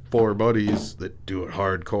got like 4 buddies that do it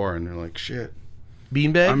hardcore, and they're like, shit.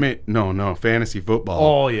 Beanbag? I mean, no, fantasy football.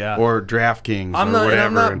 Oh, yeah. Or DraftKings I'm or not- and whatever.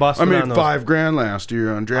 I'm not busting I made on those. $5,000 last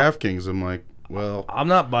year on DraftKings. I'm like, well, I'm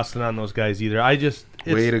not busting on those guys either. I just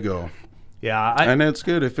way to go. yeah. And it's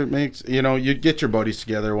good if it makes, you get your buddies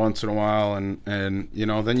together once in a while, and then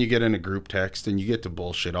you get in a group text and you get to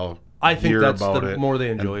bullshit all I think hear that's about the it. more they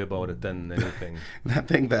enjoy about it than anything. I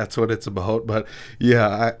think that's what it's about. But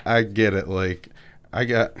yeah, I get it. Like,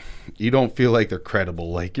 you don't feel like they're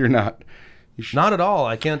credible. Like, you're not. Not at all.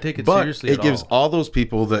 I can't take it But seriously. it at gives all. all those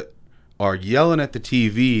people that are yelling at the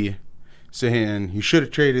TV saying, you should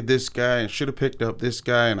have traded this guy and should have picked up this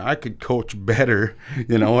guy and I could coach better.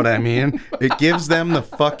 You know what I mean? It gives them the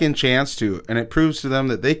fucking chance to. And it proves to them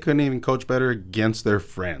that they couldn't even coach better against their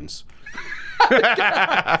friends.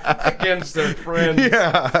 against their friends.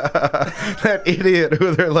 Yeah. That idiot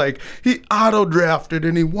who they're like, he auto-drafted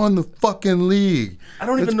and he won the fucking league. I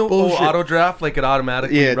don't even It's know. bullshit. Oh, auto draft, like it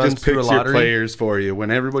automatically Yeah, it runs just through a picks your lottery. players for you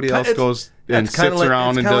when everybody else It's- goes and it's kinda sits like- around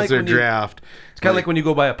it's and kinda does like their when you- draft. It's kind of like when you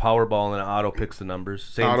go buy a Powerball and it auto picks the numbers.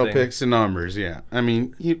 Same Auto thing. picks the numbers, yeah. I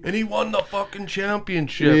mean, And he won the fucking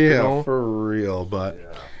championship. yeah, you know? for real, but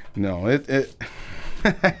no, it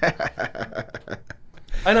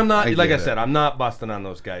And I'm not, I like I get it. said, I'm not busting on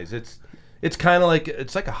those guys. It's kind of like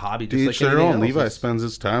it's like a hobby, just to like each their anything own. else. Levi It's- spends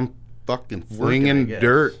his time fucking Working, I flinging guess.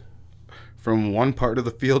 dirt from one part of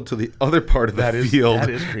the field to the other part of the That is- field. that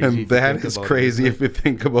is crazy if And you that think is about it, crazy isn't if you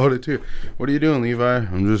think about it too. What are you doing, Levi?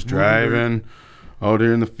 I'm just driving out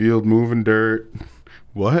here in the field, moving dirt.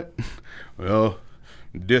 What? Well,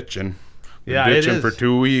 ditching. We're Yeah, it ditching is. for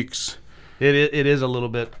 2 weeks. It is a little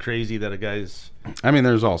bit crazy that a guy's. I mean,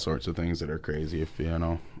 there's all sorts of things that are crazy if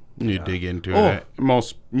you dig into Oh. it.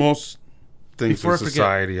 Most things Before in I forget-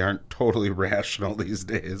 society aren't totally rational these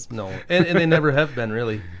days. No, and they never have been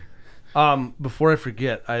really. Before I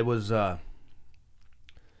forget, I was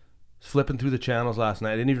flipping through the channels last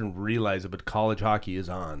night. I didn't even realize it, but college hockey is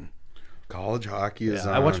on. College hockey is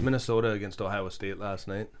on. I watched Minnesota against Ohio State last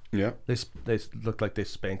night. Yeah. They looked like they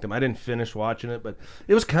spanked them. I didn't finish watching it, but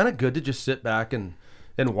it was kind of good to just sit back and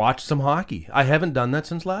watch some hockey. I haven't done that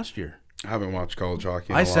since last year. I haven't watched college hockey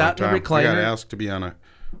in I a long sat in a time. I got recliner. asked to be on a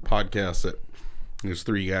podcast that there's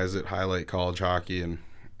 3 guys that highlight college hockey, and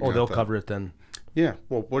Oh, I they'll thought, cover it then. Yeah.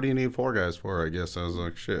 Well, what do you need 4 guys for? I guess I was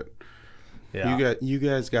like, shit. Yeah, You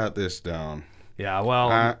guys got this down. yeah.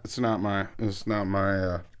 Well, It's not my.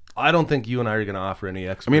 I don't think you and I are going to offer any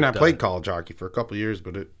I expert. mean, I played college hockey for a couple of years,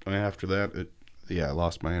 but after that, I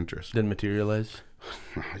lost my interest. Didn't materialize.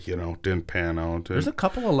 Didn't pan out. There's a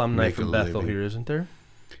couple alumni Make a from Bethel living. here, isn't there?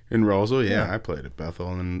 In Roseville, yeah, I played at Bethel,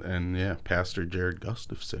 and yeah, Pastor Jared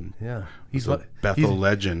Gustafson, Yeah, he's a one. Bethel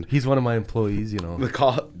legend. He's one of my employees. You know.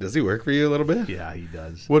 Does he work for you a little bit? Yeah, he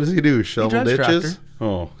does. What does he do? Shovel drives ditches? tractor.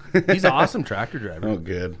 Oh, He's an awesome tractor driver. oh,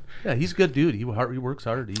 good. Yeah, he's a good dude. He works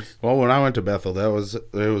hard. He's Well, when I went to Bethel, there was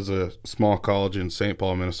a small college in St.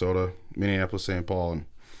 Paul, Minnesota, Minneapolis, St. Paul, and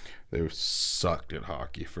they sucked at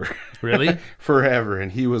hockey for Really? forever.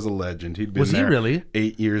 And he was a legend. He'd been Was he there really?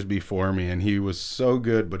 8 years before me, and he was so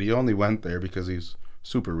good. But he only went there because he's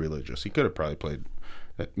super religious. He could have probably played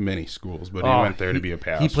at many schools, but he went there to be a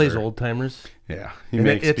pastor. He plays old timers. Yeah, he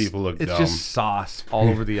makes people look it's dumb. It's just sauce all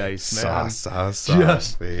over the ice, man.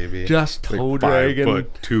 Sauce, baby. Just toe like dragging.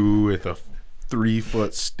 5'2" with a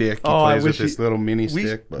 3-foot stick. He I plays with wish this little mini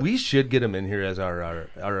stick. But we should get him in here as our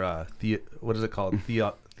what is it called?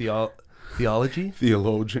 Theology?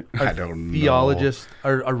 theologian. I don't know. Theologist,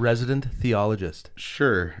 our resident theologist.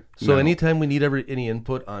 Sure. So anytime we need any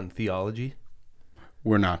input on theology,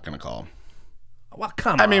 we're not going to call him. well,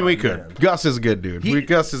 come on. I mean, we could. man. Gus is a good dude.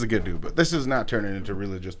 Gus is a good dude, but this is not turning into a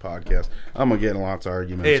religious podcast. I'm going to get in lots of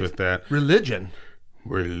arguments It's with that. Religion.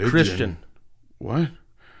 Christian. What?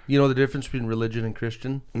 You know the difference between religion and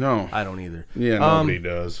Christian? No. I don't either. Yeah, nobody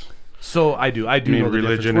does. So I do. I do I mean, know the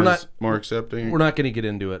religion difference. is more accepting. We're not going to get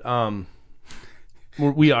into it.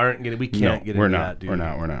 We aren't going to. We can't get into that, dude. We're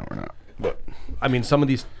not. But I mean, some of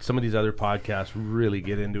these other podcasts really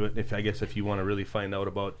get into it. If you want to really find out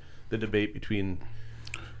about the debate between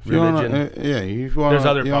religion, there's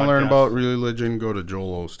other you want to learn podcasts. about religion, go to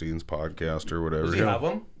Joel Osteen's podcast or whatever. does he have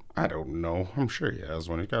them? I don't know. I'm sure he has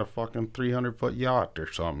one. He's got a fucking 300-foot yacht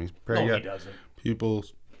or something. He's probably No, got he doesn't. people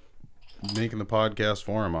making the podcast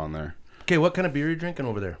for him on there. Okay, what kind of beer are you drinking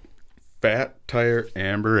over there? Fat Tire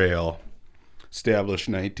Amber Ale, established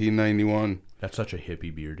 1991. That's such a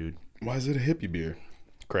hippie beer, dude. Why is it a hippie beer?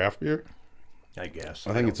 Craft beer? I guess.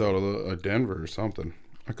 I think it's out of Denver or something.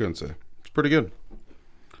 I couldn't say. It's pretty good.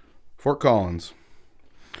 Fort Collins.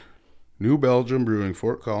 New Belgium Brewing,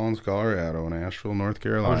 Fort Collins, Colorado, and Asheville, North I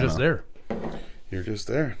Carolina. was just there. You're just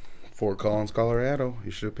there. Fort Collins, Colorado.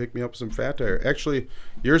 You should have picked me up some Fat Tire. Actually,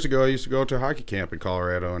 years ago, I used to go to hockey camp in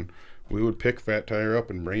Colorado, and we would pick Fat Tire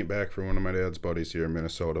up and bring it back for one of my dad's buddies here in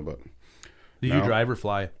Minnesota. But Did you drive or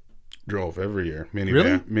fly? drove every year.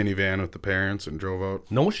 Really? Minivan with the parents and drove out.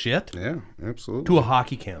 No shit. Yeah, absolutely. To a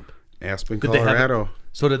hockey camp. Aspen, Did they have it? Colorado.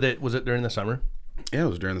 So was it during the summer? Yeah, it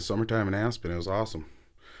was during the summertime in Aspen. It was awesome.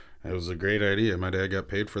 It was a great idea. My dad got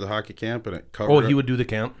paid for the hockey camp, and it covered. Oh, he would do the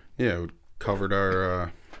camp. Yeah, it covered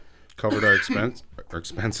our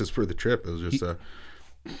expenses for the trip. It was just a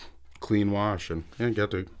clean wash, and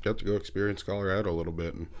got to go experience Colorado a little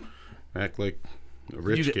bit and act like a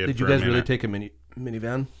rich kid. Did for you a guys really minute. take a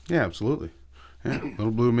minivan? Yeah, absolutely. Yeah,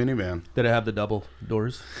 little blue minivan. Did it have the double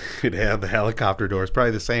doors? It had the helicopter doors,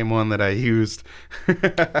 probably the same one that I used.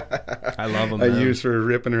 I love them. I used for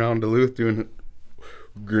ripping around Duluth doing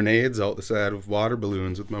grenades out the side of water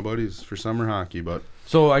balloons with my buddies for summer hockey. But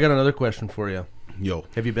So I got another question for you. yo,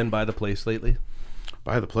 Have you been by the place lately?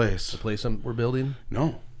 by the place. The place we're building?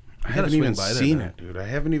 No, I gotta haven't swing even by there, seen man. it, dude. I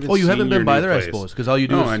haven't even. Oh, you seen haven't your been by new there, I place. suppose, because all you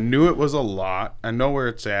do No, is I knew it was a lot. I know where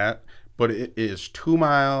it's at, but it is 2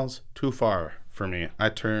 miles too far for me. I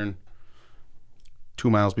turn 2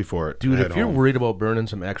 miles before it. Dude, to if head you're home. worried about burning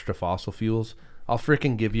some extra fossil fuels, I'll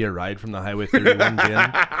freaking give you a ride from the Highway 31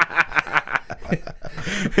 bin.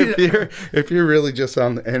 if you're really just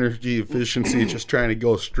on the energy efficiency, just trying to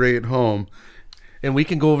go straight home, And we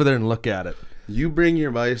can go over there and look at it. you bring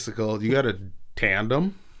your bicycle. You got a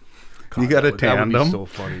tandem. God, you got a that would tandem. be so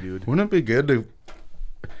funny, dude. Wouldn't it be good to?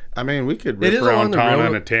 I mean, we could It rip is around along the town on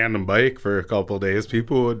railroad. a tandem bike for a couple of days.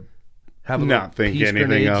 People would Have a not little think Peace anything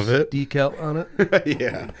Grenades of it. decal on it.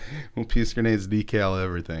 Yeah. Well, Peace Grenades decal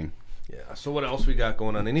everything. Yeah. So what else we got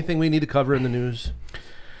going on? Anything we need to cover in the news?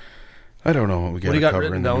 I don't know what we got What do to you got cover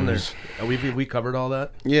written in the down news. there? We covered all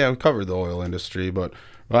that. Yeah, we covered the oil industry, but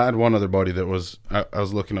I had one other buddy that was I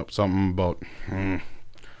was looking up something about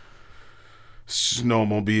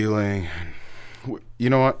snowmobiling. You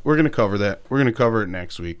know what? We're gonna cover that. We're gonna cover it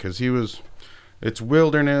next week because it's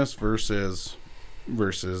wilderness versus.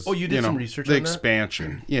 Oh, you did some research the on that?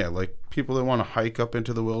 expansion. Yeah, like people that want to hike up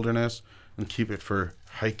into the wilderness and keep it for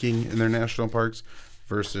hiking in their national parks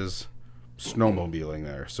versus snowmobiling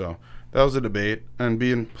there. So that was a debate, and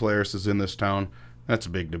being Polaris is in this town, that's a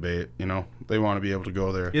big debate. You know, they want to be able to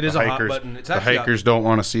go there. It is a hot button. It's the actually hikers don't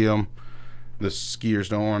want to see them. The skiers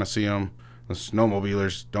don't want to see them. The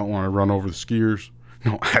snowmobilers don't want to run over the skiers.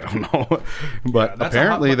 No, I don't know. But that's a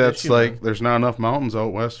apparently hot button that's issue, like man. there's not enough mountains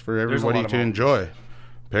out west for a lot everybody of to mountains. enjoy.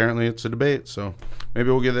 Apparently it's a debate, so maybe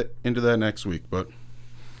we'll get into that next week. But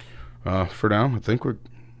for now, I think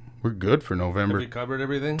we're good for Have November we covered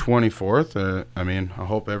everything? 24th. I mean, I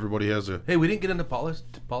hope everybody has a. Hey, we didn't get into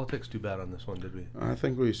politics too bad on this one, did we? I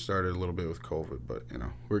think we started a little bit with COVID, but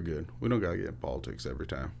we're good. We don't gotta get in politics every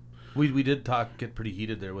time. We did get pretty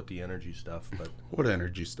heated there with the energy stuff, but What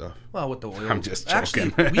energy stuff? well, with the oil. I'm just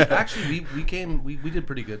joking. we did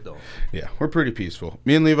pretty good though. Yeah, we're pretty peaceful.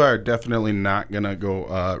 Me and Levi are definitely not gonna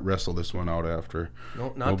go wrestle this one out after.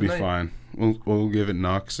 No, not We'll be tonight. fine. We'll give it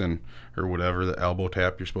knucks and or whatever the elbow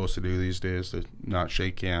tap you're supposed to do these days to not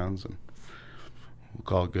shake hands, and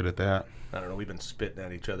We'll call it good at that. I don't know. We've been spitting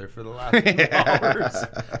at each other for the last 2 hours.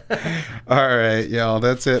 All right, yeah,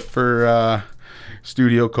 that's it for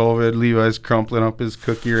Studio COVID. Levi's crumpling up his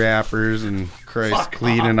cookie wrappers and Christ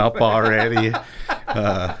cleaning up already. Is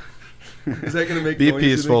that going to make Be noise, you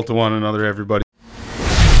peaceful think? to one another, everybody.